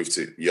 17-year-old, I moved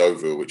to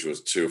Yeovil, which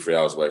was 2 or 3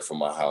 hours away from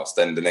my house.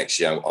 Then the next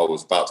year, I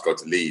was about to go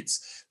to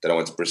Leeds. Then I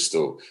went to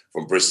Bristol.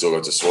 From Bristol, I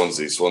go to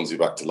Swansea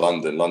back to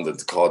London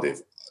to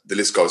Cardiff. The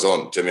list goes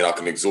on. Do you know what I mean? I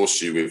can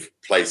exhaust you with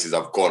places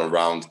I've gone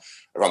around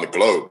the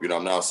globe. You know,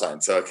 I'm now sat in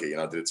Turkey. You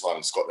know, I did a time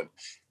in Scotland.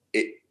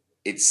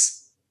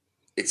 It's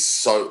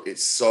so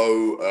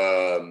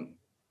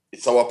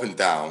up and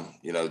down.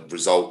 You know, the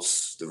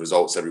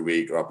results every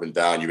week are up and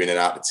down. You're in and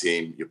out of the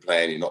team. You're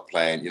playing. You're not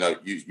playing. You know,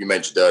 you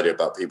mentioned earlier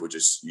about people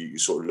just you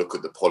sort of look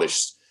at the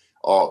polished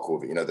arc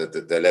of it. You know,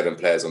 the 11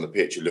 players on the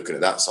pitch. You're looking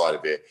at that side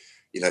of it.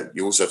 You know,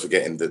 you're also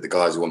forgetting the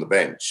guys who are on the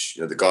bench.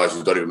 You know, the guys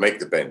who don't even make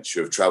the bench,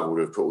 who have travelled,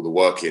 who have put all the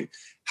work in.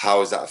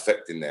 How is that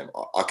affecting them?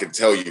 I can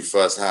tell you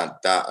firsthand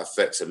that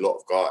affects a lot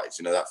of guys.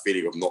 You know, that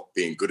feeling of not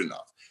being good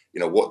enough.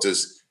 You know, what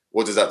does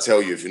that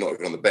tell you if you're not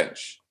even on the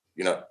bench?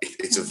 You know,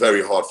 it's a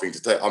very hard thing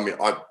to take. I mean,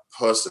 I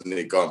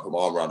personally go and put my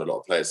arm around a lot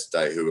of players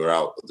today who are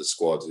out of the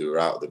squad, who are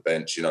out of the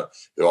bench, you know,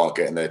 who aren't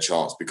getting their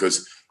chance,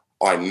 because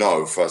I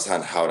know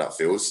firsthand how that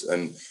feels.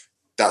 And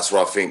that's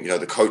where I think, you know,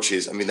 the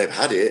coaches, I mean, they've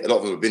had it. A lot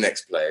of them have been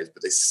ex-players,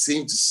 but they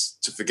seem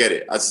to forget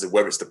it. As I said,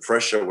 whether it's the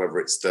pressure, whether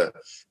it's the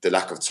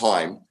lack of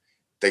time,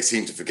 they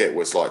seem to forget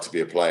what it's like to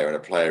be a player, and a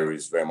player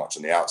who's very much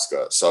on the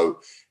outskirts.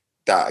 So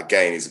that,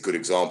 again, is a good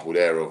example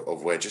there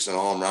of where just an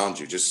arm around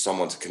you, just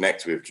someone to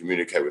connect with,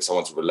 communicate with,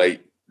 someone to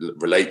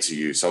relate to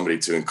you, somebody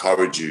to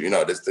encourage you. You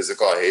know, there's a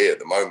guy here at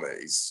the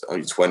moment, he's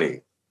only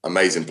 20,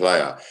 amazing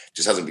player,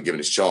 just hasn't been given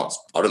his chance.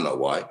 I don't know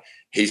why.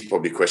 He's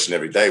probably questioning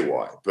every day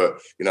why.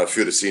 But, you know, a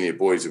few of the senior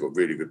boys have got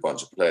really good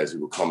bunch of players who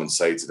will come and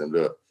say to them,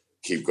 look,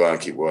 keep going,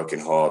 keep working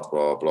hard,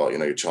 blah, blah, you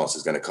know, your chance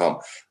is going to come.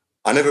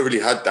 I never really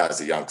had that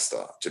as a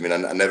youngster. Do you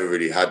mean I never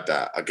really had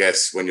that? I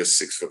guess when you're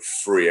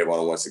 6'3", everyone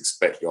always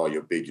expects, oh,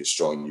 you're big, you're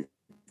strong, you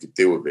could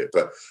deal with it.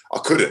 But I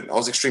couldn't. I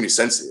was extremely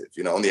sensitive.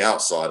 You know, on the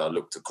outside, I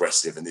looked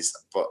aggressive and this,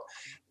 but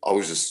I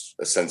was just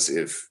a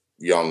sensitive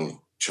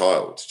young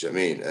child. Do you know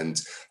what I mean?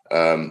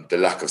 And the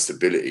lack of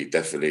stability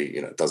definitely,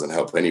 you know, doesn't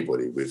help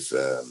anybody with,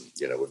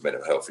 you know, with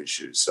mental health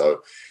issues.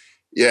 So,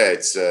 yeah,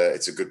 it's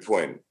a good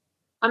point.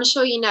 I'm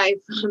sure you know,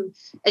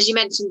 as you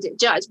mentioned,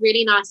 it's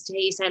really nice to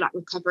hear you say like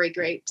recovery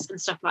groups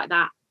and stuff like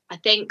that. I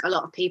think a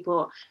lot of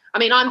people, I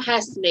mean, I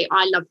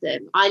love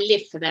them. I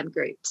live for them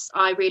groups.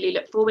 I really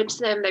look forward to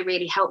them. They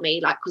really help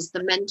me, like, because the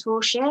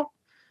mentorship,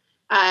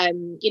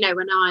 you know,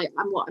 when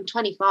I'm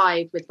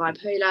 25 with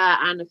bipolar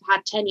and I've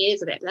had 10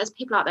 years of it. There's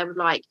people out there with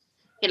like,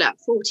 you know,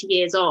 40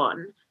 years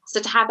on.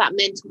 So to have that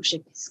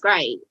mentorship is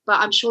great.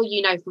 But I'm sure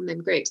you know from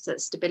them groups that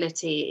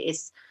stability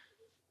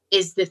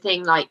is the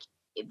thing. Like,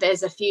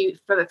 there's a few,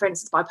 for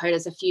instance, bipolar,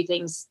 there's a few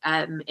things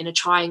in a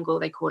triangle,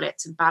 they call it,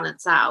 to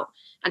balance out.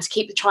 And to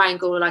keep the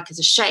triangle like as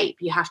a shape,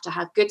 you have to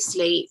have good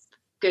sleep,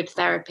 good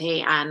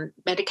therapy, and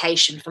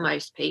medication for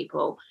most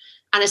people.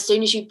 And as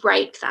soon as you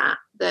break that,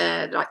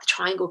 the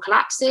triangle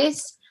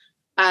collapses.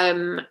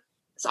 So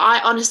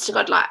I, honest to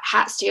God, like,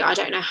 hats to you. I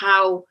don't know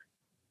how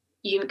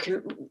you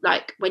can,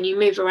 like, when you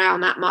move around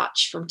that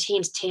much from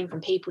team to team,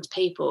 from people to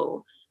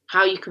people,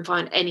 how you can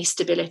find any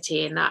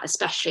stability in that,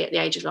 especially at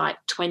the age of like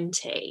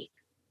 20.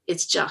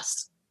 It's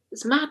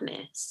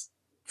madness.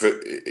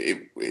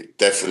 It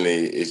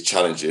definitely is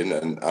challenging,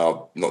 and I'm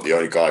not the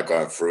only guy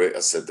going through it.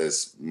 I said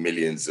there's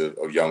millions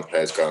of young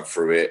players going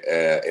through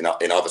it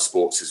in other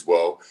sports as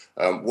well.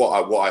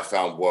 What I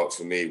found worked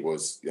for me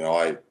was, you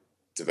know,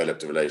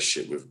 developed a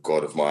relationship with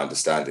God of my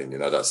understanding. You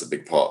know, that's a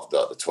big part of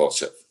the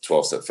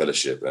 12-step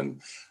fellowship.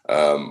 And,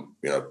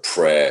 you know,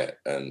 prayer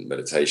and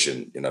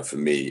meditation, you know, for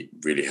me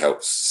really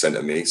helps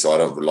center me. So I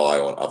don't rely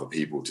on other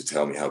people to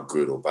tell me how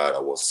good or bad I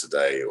was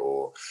today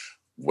or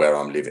where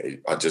I'm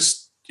living. I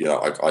just, you know,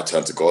 I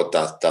turn to God.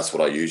 That's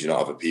what I use. You know,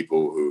 other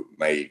people who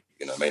may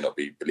not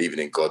be believing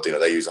in God, you know,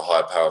 they use a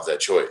higher power of their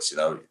choice, you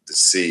know, the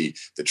sea,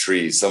 the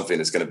trees, something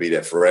that's going to be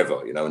there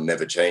forever, you know, and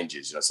never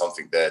changes, you know,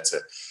 something there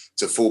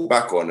to fall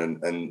back on.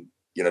 And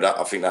you know, that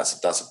I think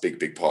that's a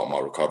big part of my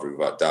recovery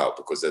without doubt,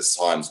 because there's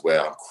times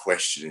where I'm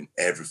questioning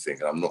everything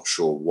and I'm not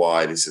sure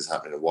why this is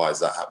happening and why is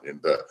that happening.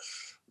 But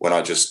when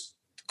I just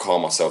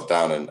calm myself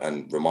down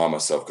and remind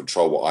myself,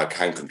 control what I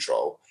can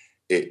control,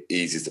 it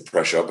eases the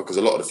pressure, because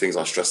a lot of the things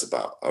I stress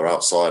about are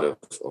outside of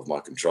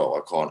my control.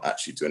 I can't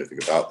actually do anything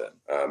about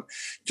them.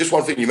 Just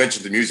one thing, you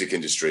mentioned the music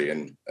industry,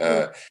 and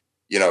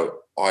you know,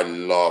 I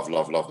love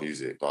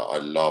music. I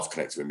love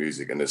connecting with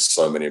music, and there's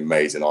so many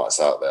amazing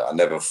artists out there. I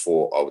never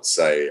thought I would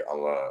say I'm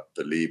a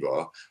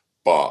believer,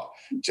 but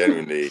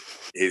genuinely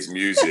his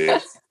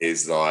music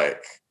is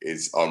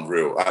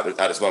unreal. At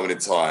this moment in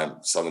time,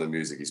 some of the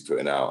music he's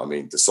putting out, I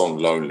mean, the song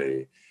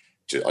Lonely,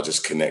 I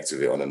just connect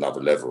with it on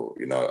another level,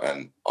 you know,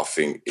 and I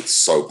think it's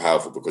so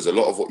powerful, because a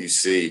lot of what you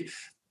see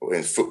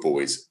in football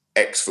is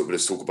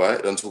ex-footballers talk about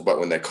it, don't talk about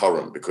when they're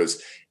current,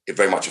 because it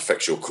very much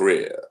affects your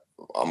career.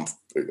 I'm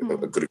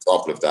a good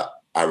example of that.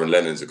 Aaron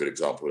Lennon's a good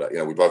example of that. You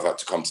know, we both had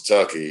to come to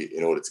Turkey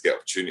in order to get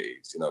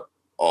opportunities, you know,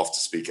 after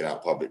speaking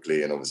out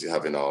publicly and obviously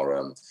having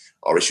our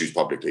issues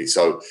publicly.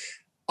 So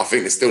I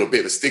think there's still a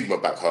bit of a stigma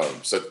back home.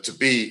 So to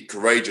be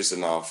courageous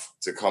enough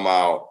to come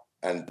out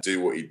and do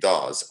what he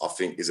does, I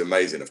think is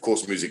amazing. Of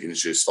course, music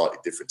industry is slightly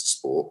different to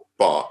sport,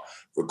 but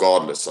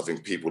regardless, I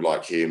think people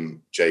like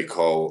him, J.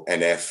 Cole,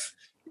 NF,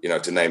 you know,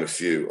 to name a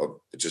few,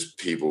 are just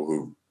people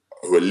who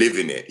are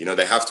living it. You know,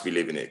 they have to be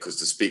living it, because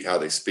to speak how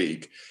they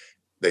speak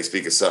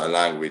a certain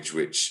language,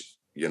 which,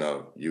 you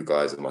know, you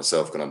guys and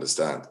myself can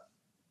understand.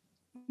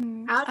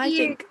 How do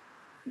you...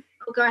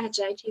 Oh, go ahead,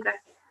 Jay. You go.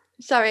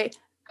 Sorry.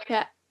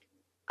 Yeah.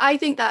 I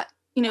think that,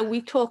 you know,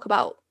 we talk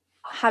about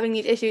having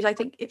these issues. I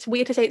think it's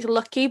weird to say it's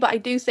lucky, but I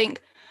do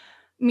think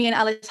me and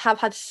Alice have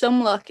had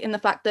some luck in the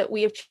fact that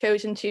we have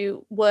chosen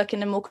to work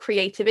in a more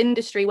creative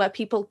industry where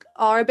people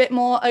are a bit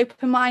more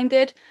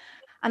open-minded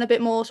and a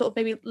bit more sort of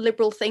maybe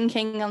liberal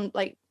thinking and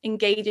like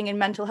engaging in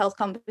mental health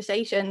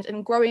conversations.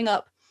 And growing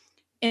up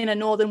in a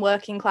northern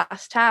working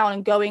class town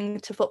and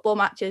going to football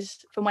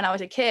matches from when I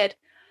was a kid,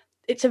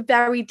 it's a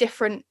very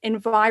different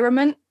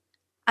environment,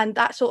 and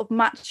that sort of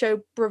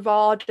macho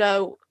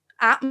bravado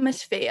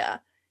atmosphere.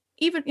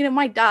 Even, you know,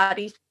 my dad,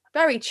 he's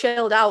very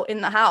chilled out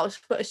in the house,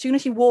 but as soon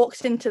as he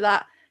walks into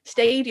that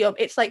stadium,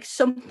 it's like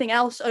something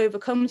else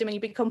overcomes him and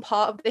you become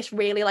part of this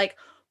really like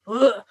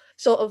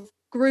sort of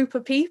group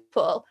of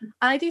people.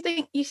 And I do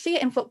think you see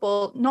it in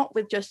football, not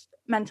with just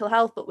mental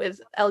health, but with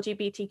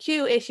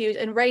LGBTQ issues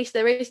and race.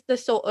 There is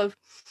this sort of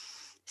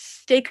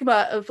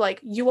stigma of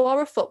like, you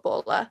are a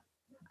footballer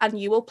and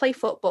you will play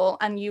football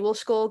and you will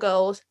score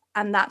goals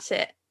and that's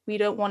it. We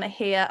don't want to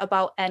hear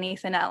about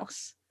anything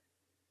else.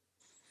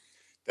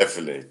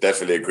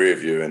 Definitely agree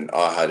with you. And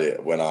I had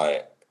it when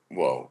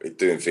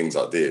doing things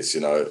like this,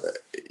 you know,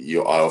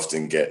 I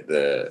often get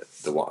the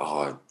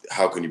one,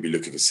 how can you be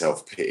looking for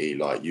self-pity?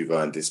 Like, you've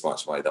earned this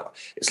much money.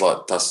 It's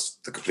like, that's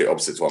the complete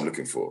opposite to what I'm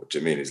looking for. Do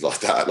you know what I mean? It's like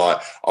that.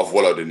 Like, I've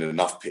wallowed in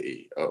enough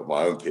pity,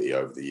 my own pity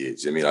over the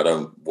years. Do you know what I mean? I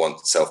don't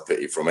want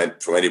self-pity from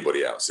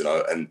anybody else, you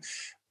know? And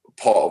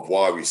part of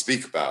why we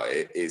speak about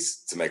it is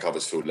to make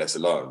others feel less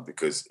alone,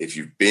 because if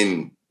you've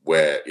been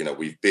where, you know,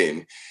 we've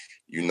been,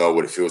 you know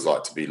what it feels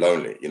like to be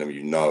lonely.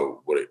 You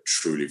know what it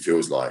truly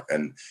feels like.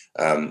 And,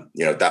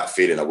 you know, that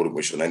feeling I wouldn't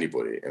wish on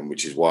anybody. And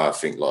which is why I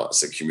think, like I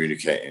said,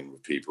 communicating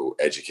with people,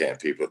 educating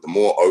people, the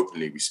more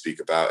openly we speak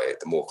about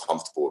it, the more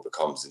comfortable it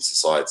becomes in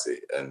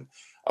society. And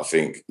I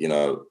think, you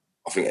know,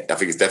 I think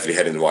it's definitely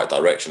heading in the right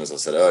direction, as I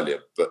said earlier,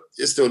 but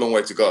it's still a long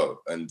way to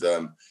go. And,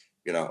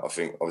 you know, I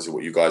think obviously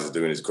what you guys are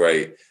doing is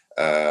great.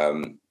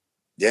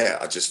 Yeah,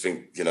 I just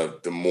think, you know,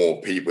 the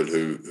more people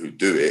who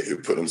do it, who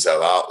put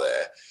themselves out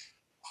there,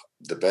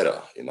 the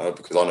better, you know,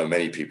 because I know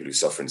many people who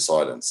suffer in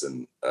silence,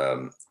 and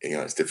you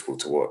know, it's difficult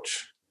to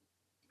watch.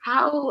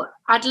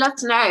 I'd love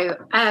to know,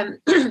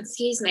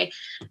 excuse me,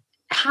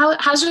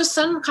 how's your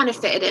son kind of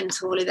fitted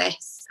into all of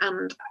this?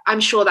 And I'm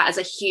sure that is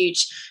a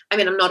huge, I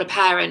mean, I'm not a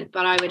parent,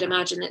 but I would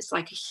imagine it's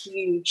like a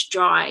huge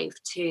drive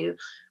to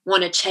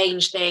want to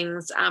change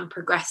things and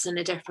progress in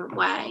a different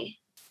way.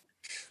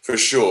 For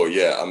sure,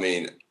 yeah. I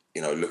mean,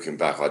 you know, looking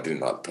back, I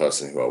didn't like the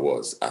person who I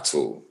was at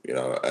all, you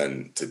know,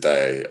 and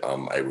today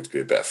I'm able to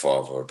be a better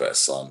father, a better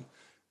son,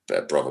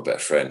 better brother, better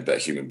friend, better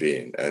human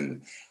being.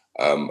 And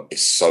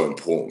it's so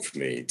important for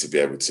me to be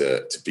able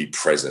to be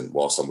present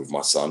whilst I'm with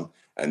my son,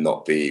 and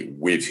not be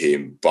with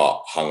him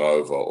but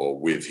hungover, or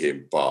with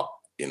him but,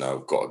 you know,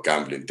 got a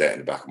gambling debt in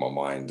the back of my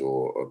mind,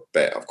 or a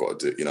bet I've got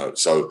to do, you know.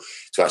 So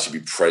to actually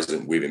be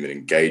present with him and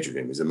engage with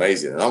him is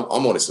amazing. And I'm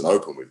honest and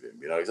open with him,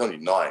 you know. He's only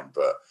 9,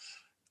 but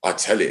I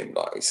tell him,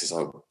 like, he says,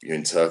 "Oh, you're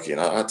in Turkey,"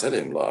 and I tell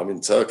him, like, I'm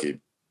in Turkey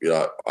you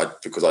know,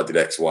 because I did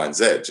X, Y, and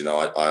Z. You know,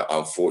 I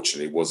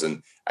unfortunately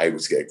wasn't able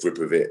to get a grip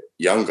of it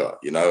younger.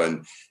 You know,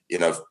 and you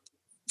know,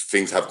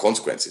 things have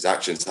consequences.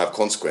 Actions have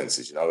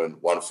consequences. You know, and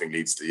one thing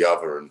leads to the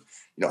other. And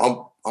you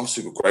know, I'm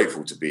super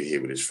grateful to be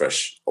here with this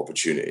fresh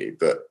opportunity,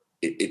 but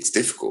it's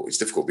difficult. It's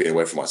difficult being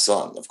away from my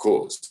son, of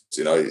course.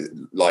 You know,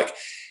 like,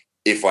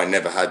 if I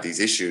never had these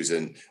issues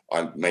and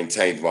I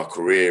maintained my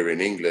career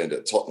in England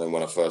at Tottenham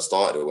when I first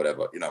started or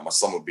whatever, you know, my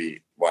son would be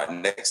right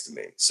next to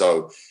me.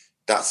 So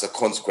that's a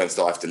consequence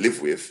that I have to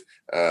live with,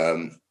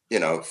 you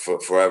know, for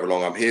however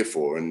long I'm here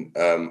for. And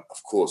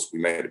of course, we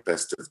made the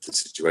best of the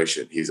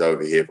situation. He's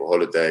over here for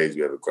holidays.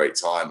 We have a great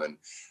time. And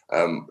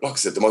like I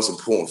said, the most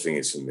important thing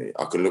is for me,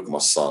 I can look my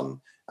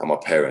son and my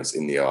parents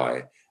in the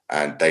eye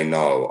and they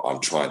know I'm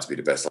trying to be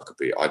the best I could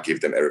be. I give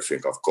them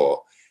everything I've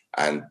got.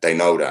 And they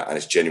know that, and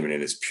it's genuine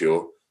and it's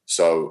pure.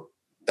 So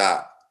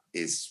that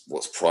is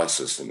what's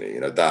priceless for me. You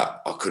know,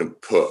 that I couldn't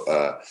put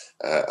a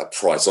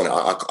price on it.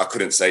 I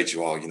couldn't say to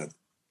you, oh, you know,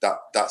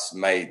 that's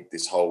made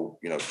this whole,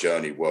 you know,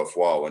 journey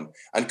worthwhile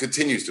and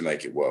continues to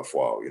make it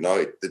worthwhile. You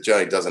know, the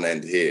journey doesn't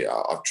end here.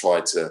 I've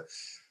tried to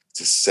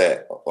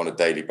set on a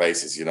daily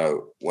basis, you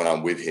know, when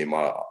I'm with him,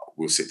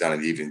 we'll sit down in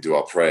the evening and do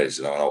our prayers.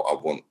 You know, and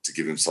I want to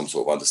give him some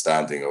sort of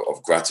understanding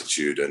of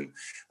gratitude. And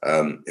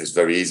it's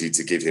very easy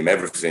to give him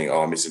everything.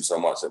 Oh, I miss him so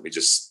much. Let me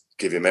just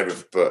give him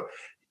everything. But,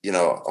 you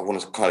know, I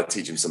want to kind of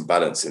teach him some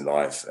balance in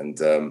life. And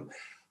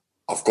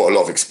I've got a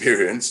lot of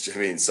experience. Do you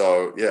know what I mean?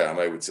 So, yeah, I'm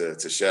able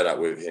to share that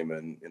with him.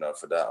 And, you know,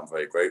 for that, I'm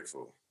very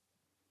grateful.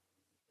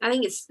 I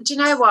think do you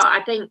know what?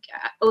 I think,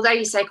 although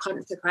you say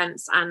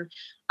consequence, and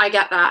I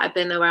get that, I've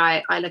been there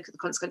where I look at the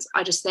consequence,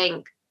 I just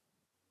think,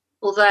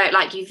 although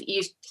like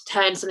you've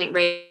turned something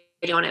really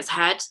on its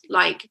head,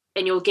 like,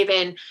 and you're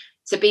given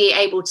to be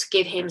able to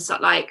give him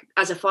like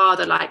as a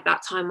father, like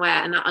that time where,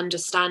 and that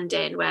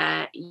understanding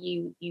where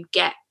you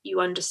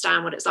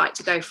understand what it's like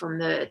to go from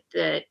the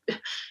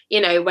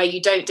you know, where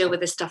you don't deal with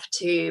this stuff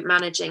to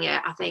managing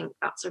it. I think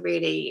that's a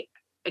really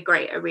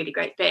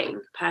great thing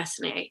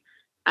personally.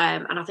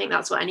 And I think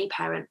that's what any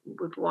parent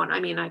would want.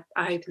 I mean, I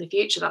hope in the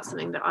future that's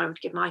something that I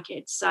would give my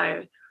kids.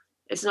 So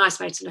it's a nice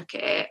way to look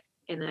at it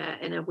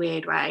in a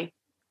weird way.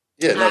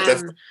 Yeah, no,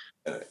 definitely.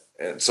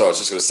 So I was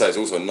just going to say, it's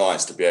also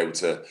nice to be able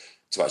to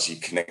actually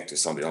connect with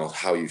somebody on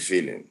how are you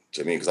feeling. Do you know what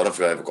I mean? Because I don't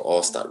think I ever got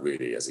asked that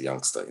really as a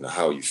youngster. You know,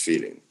 how are you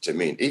feeling? Do you know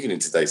what I mean? Even in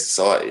today's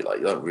society, like,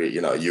 you don't really,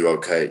 you know, are you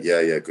okay?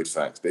 Yeah, good,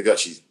 thanks. But if you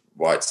actually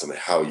write something,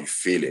 how are you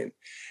feeling?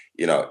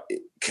 You know,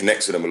 it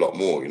connects with them a lot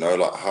more. You know,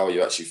 like, how are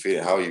you actually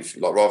feeling? How are you,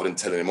 like, rather than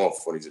telling him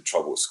off when he's in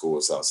trouble at school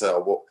or something, say, oh,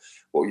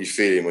 what were you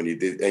feeling when you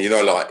did? And, you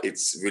know, like,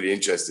 it's really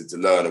interesting to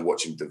learn and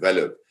watch him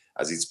develop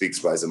as he speaks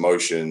about his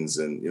emotions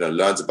and, you know,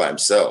 learns about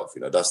himself.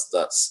 You know, that's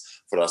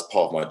part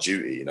of my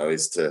duty, you know,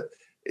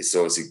 it's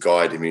obviously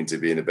guide him into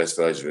being the best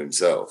version of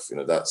himself. You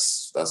know,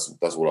 that's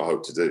what I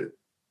hope to do.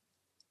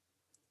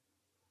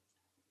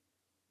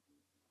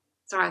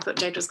 Sorry, I thought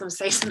Jade was going to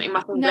say something.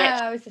 No,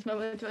 I was just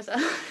mumbling to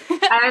myself.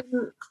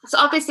 So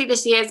obviously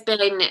this year's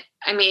been,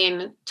 I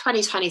mean,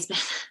 2020's been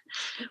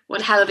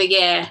one hell of a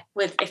year.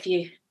 With if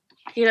you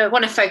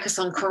want to focus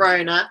on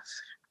Corona,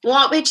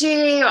 what would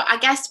you? I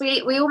guess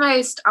we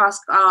almost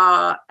ask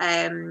our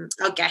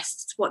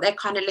guests what they're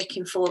kind of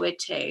looking forward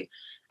to.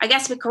 I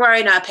guess with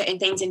Corona putting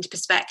things into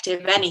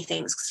perspective,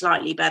 anything's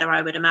slightly better,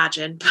 I would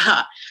imagine.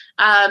 But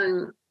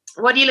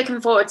what are you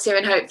looking forward to?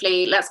 And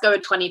hopefully, let's go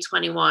with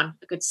 2021,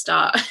 a good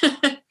start.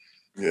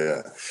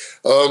 Yeah.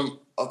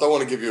 I don't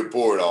want to give you a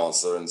boring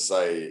answer and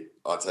say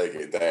I take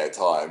it a day at a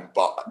time,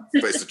 but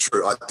it's the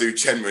truth. I do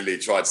generally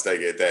try to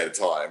take it a day at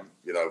a time.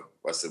 You know,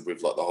 I said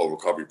with like the whole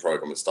recovery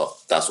program and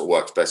stuff, that's what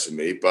works best for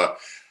me. But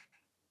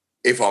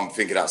if I'm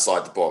thinking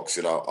outside the box,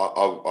 you know,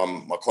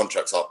 my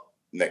contract's up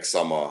next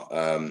summer.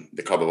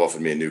 The club have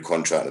offered me a new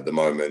contract at the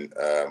moment.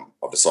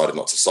 I've decided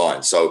not to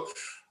sign. So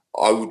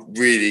I would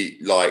really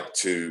like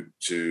to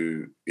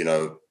you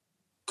know,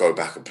 go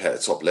back and play at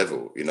the top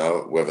level, you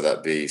know, whether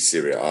that be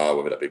Serie A,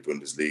 whether that be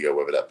Bundesliga,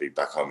 whether that be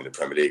back home in the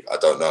Premier League, I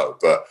don't know.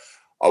 But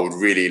I would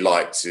really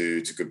like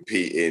to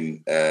compete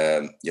in,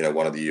 you know,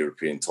 one of the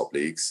European top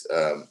leagues.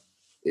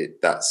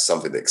 That's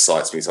something that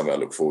excites me, something I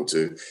look forward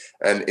to.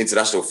 And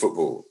international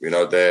football, you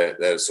know,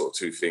 they're sort of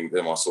two things.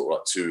 They're my sort of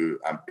like two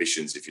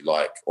ambitions, if you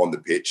like, on the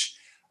pitch.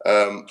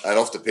 And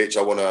off the pitch,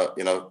 I want to,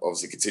 you know,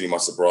 obviously continue my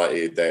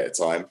sobriety a day at a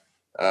time.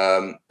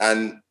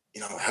 And,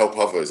 you know, help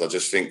others. I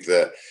just think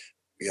that,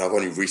 you know, I've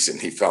only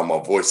recently found my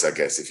voice, I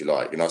guess, if you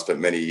like. You know, I spent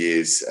many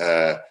years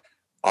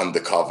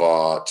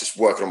undercover, just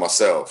working on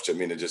myself. Do you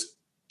know what I mean? And just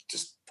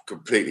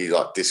completely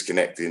like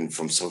disconnecting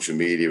from social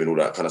media and all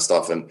that kind of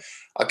stuff. And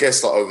I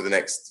guess like over the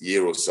next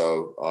year or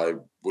so, I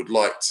would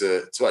like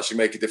to actually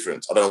make a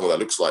difference. I don't know what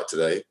that looks like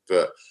today,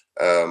 but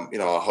you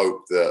know, I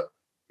hope that,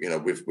 you know,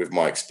 with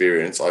my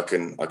experience, I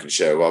can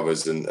share with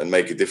others and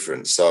make a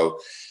difference. So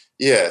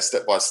yeah,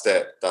 step by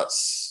step,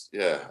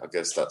 I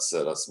guess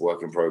that's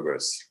work in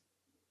progress.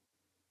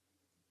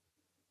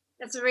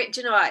 That's do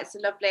you know what? It's a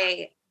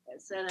really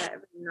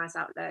nice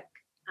outlook.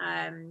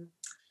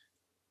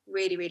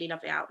 Really, really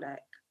lovely outlook.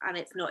 And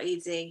it's not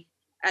easy.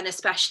 and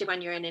especially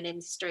when you're in an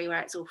industry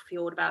where it's all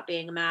fueled about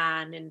being a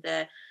man and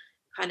the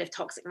kind of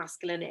toxic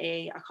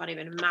masculinity, I can't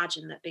even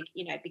imagine that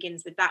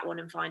begins with that one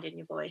and finding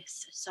your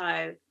voice.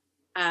 So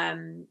I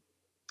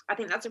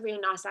think that's a really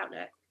nice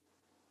outlet.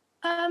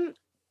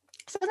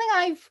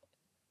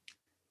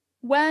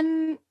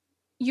 When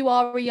you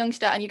are a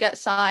youngster and you get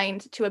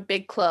signed to a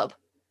big club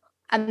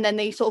and then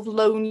they sort of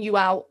loan you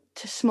out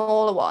to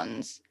smaller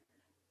ones,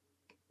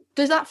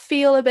 does that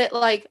feel a bit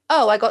like,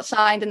 oh, I got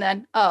signed and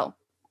then, oh,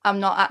 I'm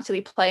not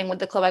actually playing with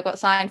the club I got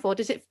signed for?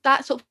 Does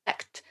that sort of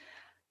affect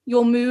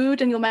your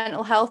mood and your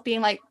mental health,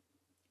 being like,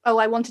 oh,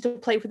 I wanted to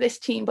play for this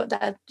team, but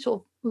they're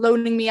sort of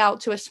loaning me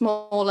out to a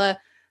smaller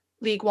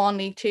League One,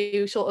 League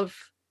Two sort of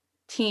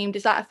team?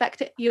 Does that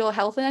affect your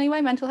health in any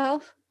way, mental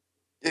health?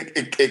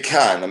 It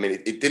can. I mean,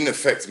 it didn't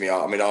affect me.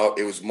 I mean,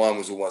 mine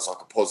was almost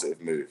like a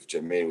positive move. Do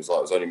you know what I mean? It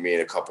was only me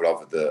and a couple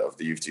of the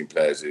youth team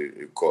players who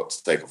got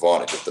to take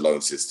advantage of the loan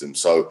system.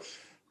 So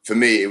for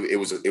me, they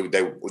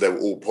were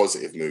all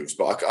positive moves.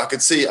 But I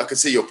could see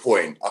your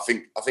point. I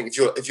think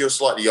if you're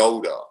slightly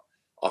older,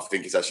 I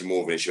think it's actually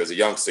more of an issue. As a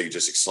youngster, you're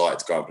just excited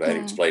to go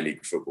and play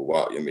league football.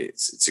 Wow, I mean,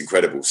 it's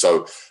incredible.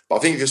 So, but I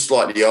think if you're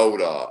slightly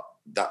older,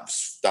 that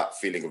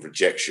feeling of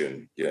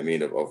rejection, you know what I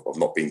mean, of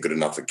not being good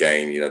enough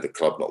again, the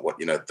club not what,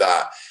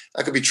 that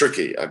could be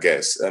tricky, I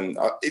guess. And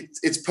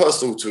it's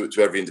personal to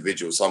every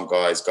individual. Some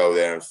guys go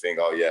there and think,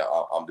 oh yeah,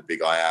 I'm the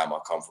big I am. I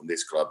come from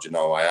this club.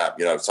 I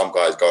am. Some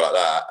guys go like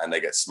that and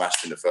they get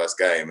smashed in the first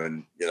game,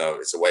 and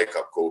it's a wake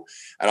up call.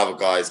 And other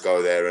guys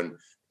go there and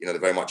they're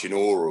very much in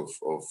awe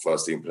of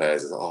first team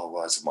players. Like, oh,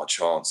 well, this is my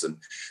chance. And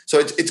so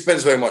it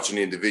depends very much on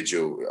the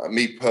individual.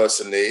 Me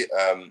personally,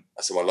 I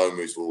said my loan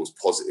moves were always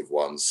positive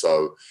ones.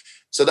 So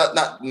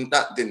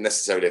that didn't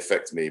necessarily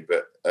affect me,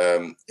 but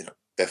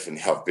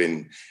definitely I've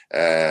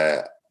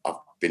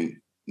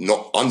been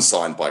not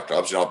unsigned by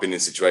clubs. I've been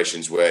in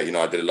situations where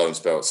I did a loan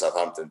spell at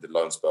Southampton, did a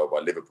loan spell by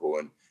Liverpool,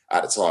 and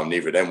at the time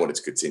neither of them wanted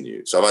to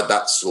continue. So I've had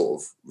that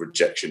sort of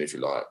rejection, if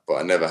you like, but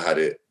I never had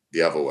it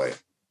the other way.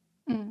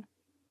 Mm.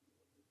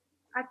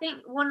 I think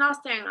one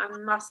last thing I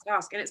must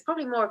ask, and it's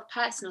probably more of a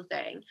personal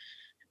thing.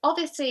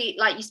 Obviously,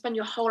 like, you spend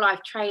your whole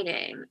life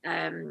training.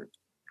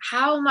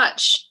 How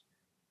much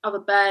of a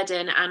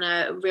burden and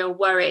a real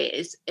worry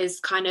is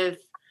kind of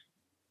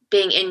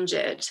being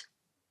injured?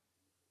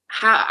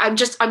 I'm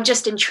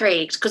just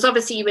intrigued, because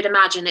obviously you would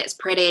imagine it's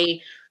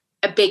pretty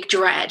a big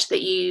dread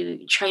that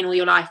you train all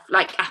your life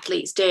like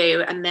athletes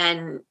do, and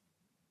then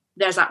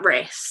there's that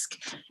risk.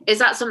 Is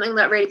that something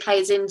that really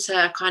plays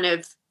into kind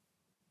of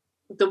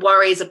the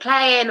worries of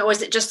playing, or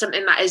is it just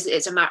something that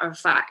it's a matter of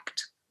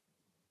fact?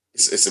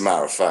 It's a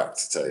matter of fact,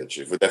 to tell you the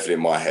truth. But definitely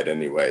in my head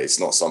anyway. It's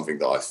not something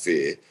that I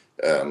fear.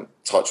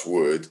 Touch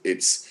wood.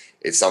 It's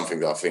something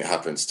that I think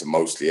happens to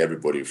mostly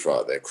everybody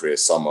throughout their career.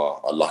 Some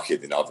are luckier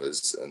than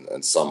others,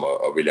 and some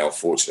are really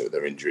unfortunate with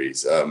their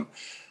injuries.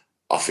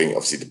 I think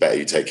obviously the better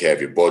you take care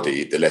of your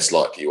body, the less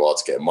likely you are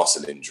to get a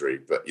muscle injury.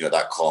 But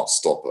that can't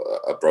stop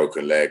a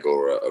broken leg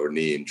or a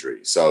knee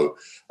injury. So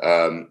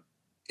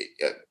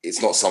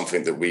it's not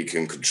something that we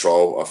can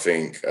control. I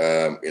think,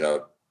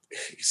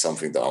 it's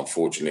something that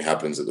unfortunately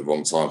happens at the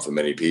wrong time for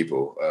many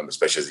people,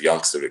 especially as a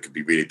youngster. It could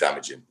be really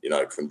damaging,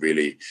 it can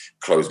really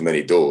close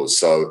many doors.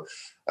 So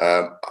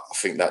I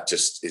think that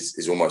just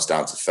is almost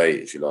down to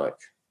fate, if you like.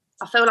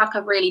 I feel like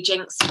I've really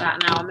jinxed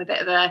that now. I'm a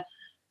bit of a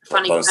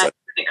funny person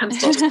when it comes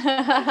to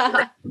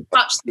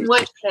touch some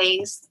wood,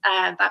 please.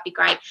 That'd be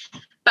great.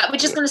 But we're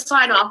just going to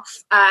sign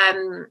off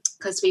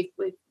because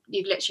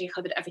you've literally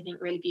covered everything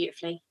really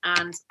beautifully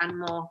and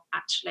more,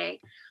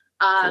 actually.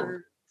 Cool.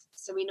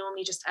 So we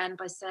normally just end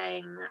by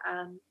saying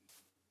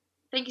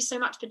thank you so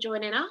much for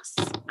joining us,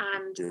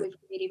 and we've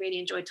really, really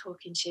enjoyed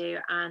talking to you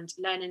and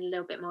learning a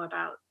little bit more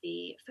about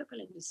the football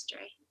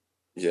industry.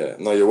 Yeah,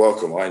 no, you're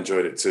welcome. I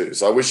enjoyed it too.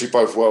 So I wish you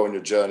both well on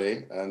your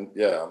journey, and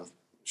I'm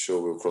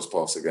sure we'll cross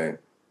paths again.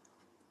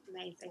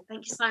 Amazing.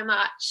 Thank you so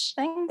much.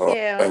 Thank you.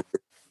 Thank you.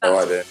 All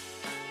right then.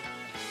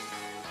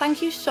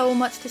 Thank you so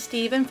much to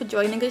Stephen for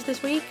joining us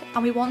this week,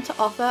 and we want to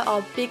offer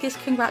our biggest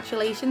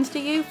congratulations to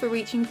you for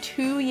reaching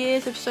 2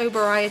 years of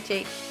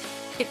sobriety.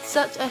 It's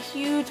such a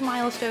huge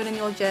milestone in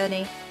your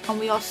journey, and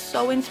we are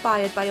so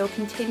inspired by your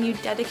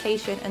continued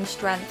dedication and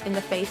strength in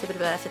the face of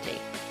adversity.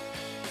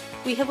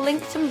 We have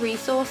linked some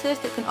resources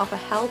that can offer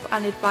help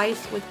and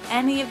advice with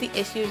any of the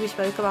issues we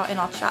spoke about in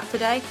our chat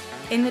today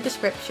in the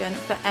description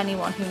for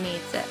anyone who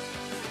needs it.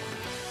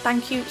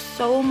 Thank you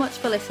so much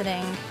for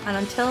listening, and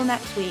until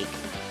next week,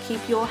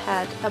 keep your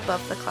head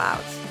above the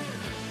clouds.